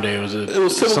Ariana Grande. It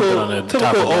was typical, on the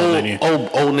top of the menu.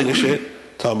 old nigga shit.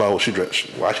 Talking about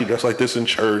why she dressed like this in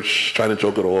church, trying to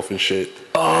joke it off and shit.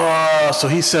 Oh, so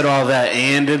he said all that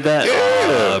and did that?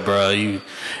 Yeah, bro, you.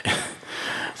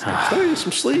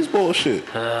 Some sleazeball shit.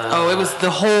 It was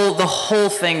the whole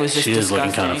thing was just She is disgusting.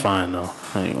 looking kind of fine though.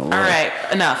 I ain't gonna lie. All right,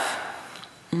 enough.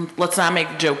 Let's not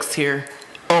make jokes here.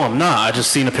 Oh, I'm not. I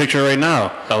just seen a picture right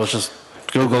now. I was just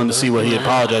Googling to see what he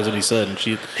apologized and he said. And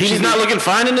she's not looking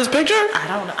fine in this picture?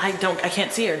 I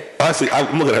can't see her. Honestly,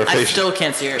 I'm looking at her face. I still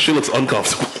can't see her. She looks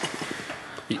uncomfortable.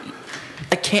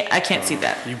 I can't see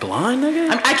that. You blind, nigga?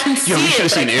 I can see Yo, you it. should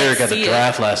have but I seen can't Eric at the see it.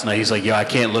 draft last night. He's like, yo, I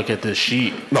can't look at this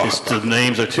sheet. No. The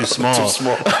names are too small. Too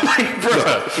small. I'm like,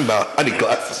 bro. Nah, I need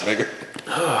glasses, nigga.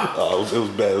 It was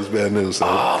bad. It was bad news. Son.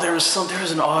 Oh, there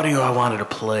was an audio I wanted to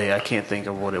play. I can't think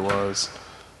of what it was.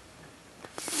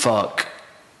 Fuck.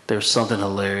 There's something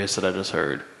hilarious that I just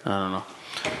heard. I don't know.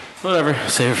 Whatever.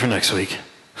 Save it for next week.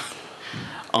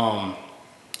 And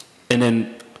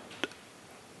then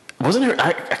wasn't there?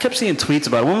 I kept seeing tweets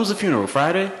about it. When was the funeral?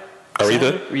 Friday?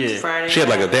 Aretha? Yeah. Friday.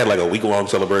 They had like a week long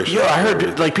celebration. Yo, I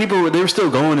heard like people they were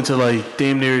still going until like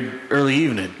damn near early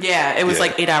evening. Yeah, it was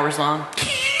like 8 hours long.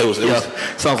 It was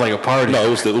Sounds like a party. no, it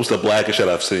was the blackest shit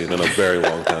I've seen in a very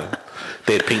long time.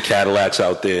 They had pink Cadillacs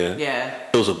out there. Yeah.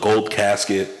 It was a gold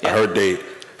casket. Yeah. I heard they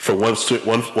for one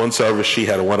service she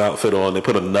had one outfit on. They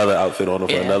put another outfit on her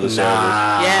for Yeah. another service.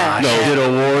 Yeah. She did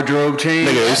a wardrobe change.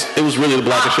 Nigga, it was really the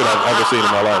blackest shit I've ever seen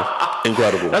in my life.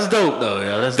 Incredible. That's dope though.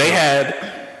 Yeah, They had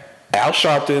Al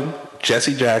Sharpton,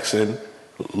 Jesse Jackson,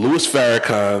 Louis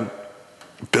Farrakhan,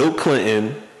 Bill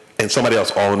Clinton, and somebody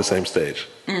else all on the same stage.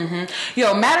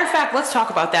 Yo, matter of fact, let's talk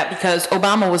about that because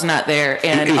Obama was not there,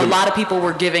 and a lot of people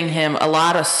were giving him a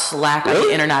lot of slack on the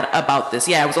Really? internet about this.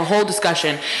 Yeah, it was a whole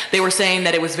discussion. They were saying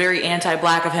that it was very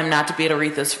anti-black of him not to be at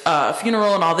Aretha's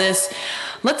funeral and all this.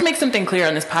 Let's make something clear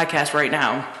on this podcast right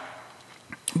now.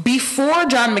 Before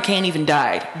John McCain even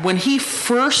died, when he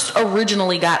first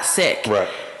originally got sick, Right.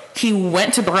 he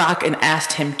went to Barack and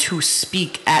asked him to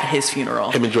speak at his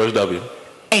funeral. Him and George W.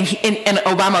 And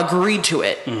Obama agreed to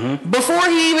it before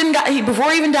he even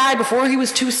died, before he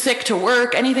was too sick to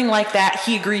work, anything like that.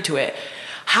 He agreed to it.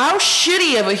 How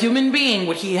shitty of a human being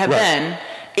would he have been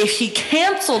if he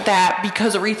canceled that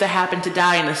because Aretha happened to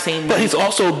die in the same But week? he's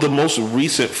also the most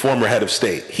recent former head of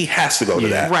state. He has to go to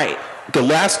that. Right. The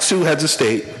last two heads of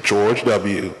state, George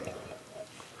W.,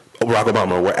 Barack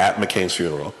Obama, were at McCain's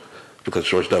funeral because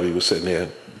George W. was sitting there.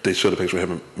 They showed a picture of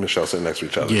him and Michelle sitting next to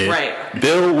each other. Yeah. Right.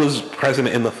 Bill was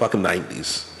president in the fucking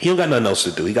 90s. He don't got nothing else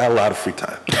to do. He got a lot of free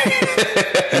time.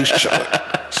 He's chilling.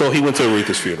 So he went to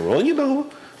Aretha's funeral. And you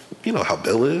know how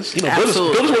Bill is. Bill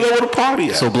Absolutely. is where they want to party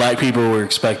at. So black people were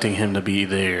expecting him to be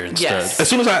there instead. Yes. As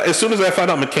soon as I found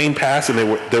out McCain passed and they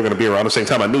were going to be around the same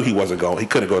time, I knew he wasn't going. He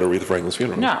couldn't go to Aretha Franklin's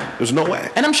funeral. No. There's no way.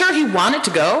 And I'm sure he wanted to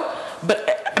go,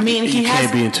 but I mean, You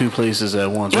can't be in two places at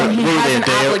once. Yeah, Right? he What were has they, an a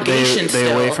day- obligation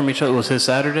they away still. from each other? Was his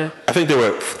Saturday? I think they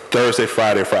were Thursday,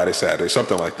 Friday, Friday, Saturday,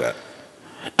 something like that.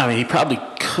 I mean, he probably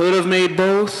could have made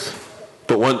both.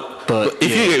 But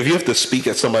if you have to speak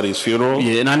at somebody's funeral,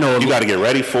 Yeah, and I know you got to get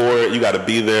ready for it. You got to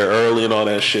be there early and all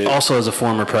that shit. also as a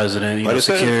former president, you Like know, I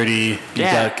said. security, you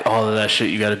Yeah. got all of that shit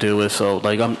you got to deal with. So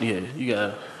like, you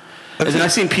got. And then I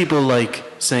seen people like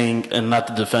saying, and not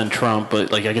to defend Trump,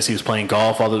 but like I guess he was playing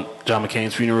golf while the John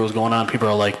McCain's funeral was going on. People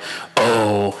are like,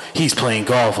 "Oh, he's playing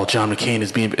golf while John McCain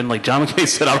is being," and like John McCain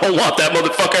said, "I don't want that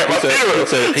motherfucker at my funeral."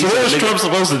 So what was Trump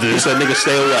supposed to do? He said, "Nigga,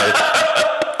 stay away.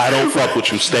 I don't fuck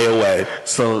with you. Stay away."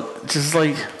 So just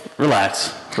like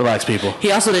relax, people.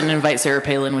 He also didn't invite Sarah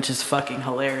Palin, which is fucking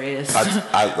hilarious.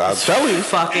 I'll tell you.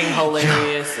 Fucking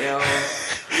hilarious, yo.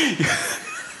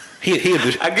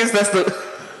 I guess that's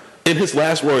the. In his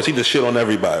last words, he just shit on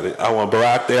everybody. I want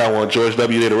Barack there. I want George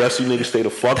W. there. The rest of you niggas stay the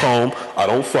fuck home. I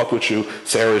don't fuck with you.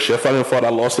 Sarah, it's your fucking fault I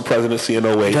lost the presidency in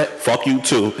 08. Fuck you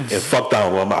too. And fuck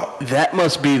Donald. I'm out. That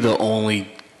must be the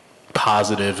only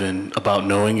positive in about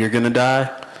knowing you're gonna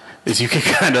die, is you can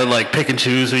kind of like pick and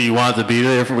choose who you want to be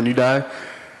there for when you die.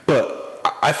 But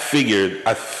I figured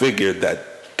that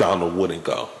Donald wouldn't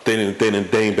go. They didn't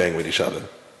bang with each other.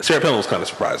 Sarah Palin was kind of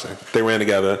surprising. They ran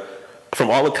together. From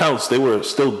all accounts, they were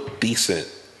still decent.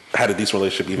 Had a decent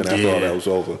relationship even after all that was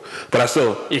over. But I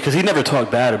still, Yeah, because he never talked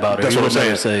bad about her. that's He what I'm would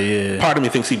never saying. Say, yeah. Part of me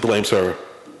thinks he blames her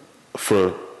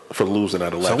for losing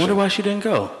that election. So I wonder why she didn't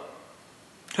go.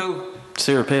 Who?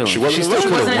 Sarah Palin. She wasn't still invited.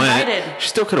 could have Wasn't went. invited. She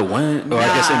still could have went. Or I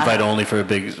guess Nah. invite only for a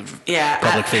big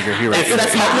public figure. You're right. If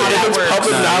That's not how that it's works.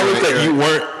 public No, knowledge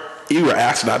you're that you were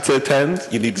asked not to attend,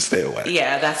 you need to stay away.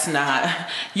 Yeah, that's not.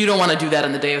 You don't want to do that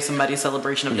on the day of somebody's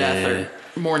celebration of death Yeah. or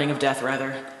mourning of death,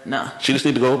 rather. No. She just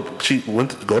need to go. She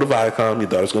went to go to Viacom. Your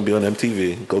daughter's gonna be on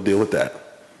MTV. Go deal with that.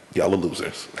 Y'all are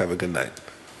losers. Have a good night.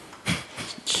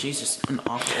 She's just an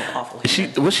awful, awful. Is she,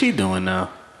 human. what's she doing now?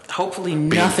 Hopefully,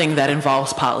 nothing that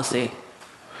involves policy.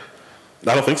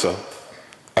 I don't think so.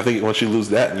 I think once you lose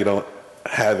that and you don't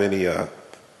have any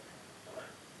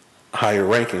higher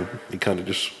ranking, you kind of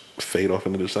just fade off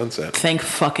into the sunset. Thank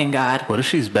fucking God. What if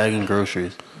she's bagging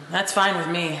groceries? That's fine with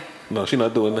me. No, she's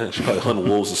not doing that. She probably hunting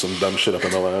wolves or some dumb shit up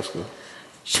in Alaska.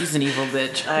 She's an evil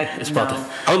bitch. It's about to,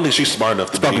 I don't think she's smart enough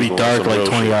to it's about to be evil. dark Some like real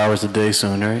 20 shit. hours a day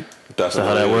soon, right? That's Is that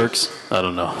how that what it works? I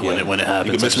don't know. Yeah. When it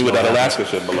happens. You can miss I me with just that know it Alaska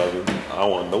shit, beloved. I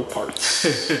don't want no parts.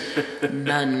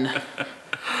 None.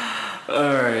 happens.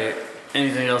 All right.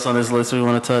 Anything else on this list we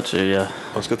want to touch? Or yeah.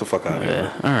 Let's get the fuck out of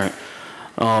here. Yeah. All right.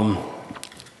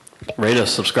 Rate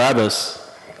us, subscribe us.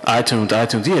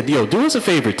 iTunes. Yeah, yo, do us a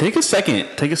favor. Take a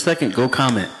second. Go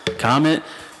comment.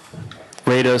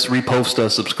 Rate us, repost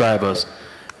us, subscribe us.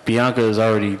 Bianca has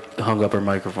already hung up her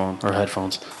microphone or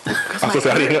headphones.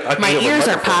 My ears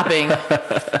are popping.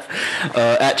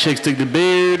 At Chicks Dig the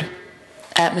Beard.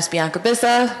 At Miss Bianca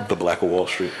Bissa. The Black of Wall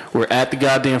Street. We're at the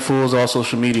Goddamn Fools, all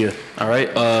social media. All right.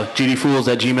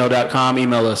 GDFools@gmail.com.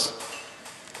 Email us.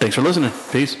 Thanks for listening.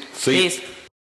 Peace. See? Peace.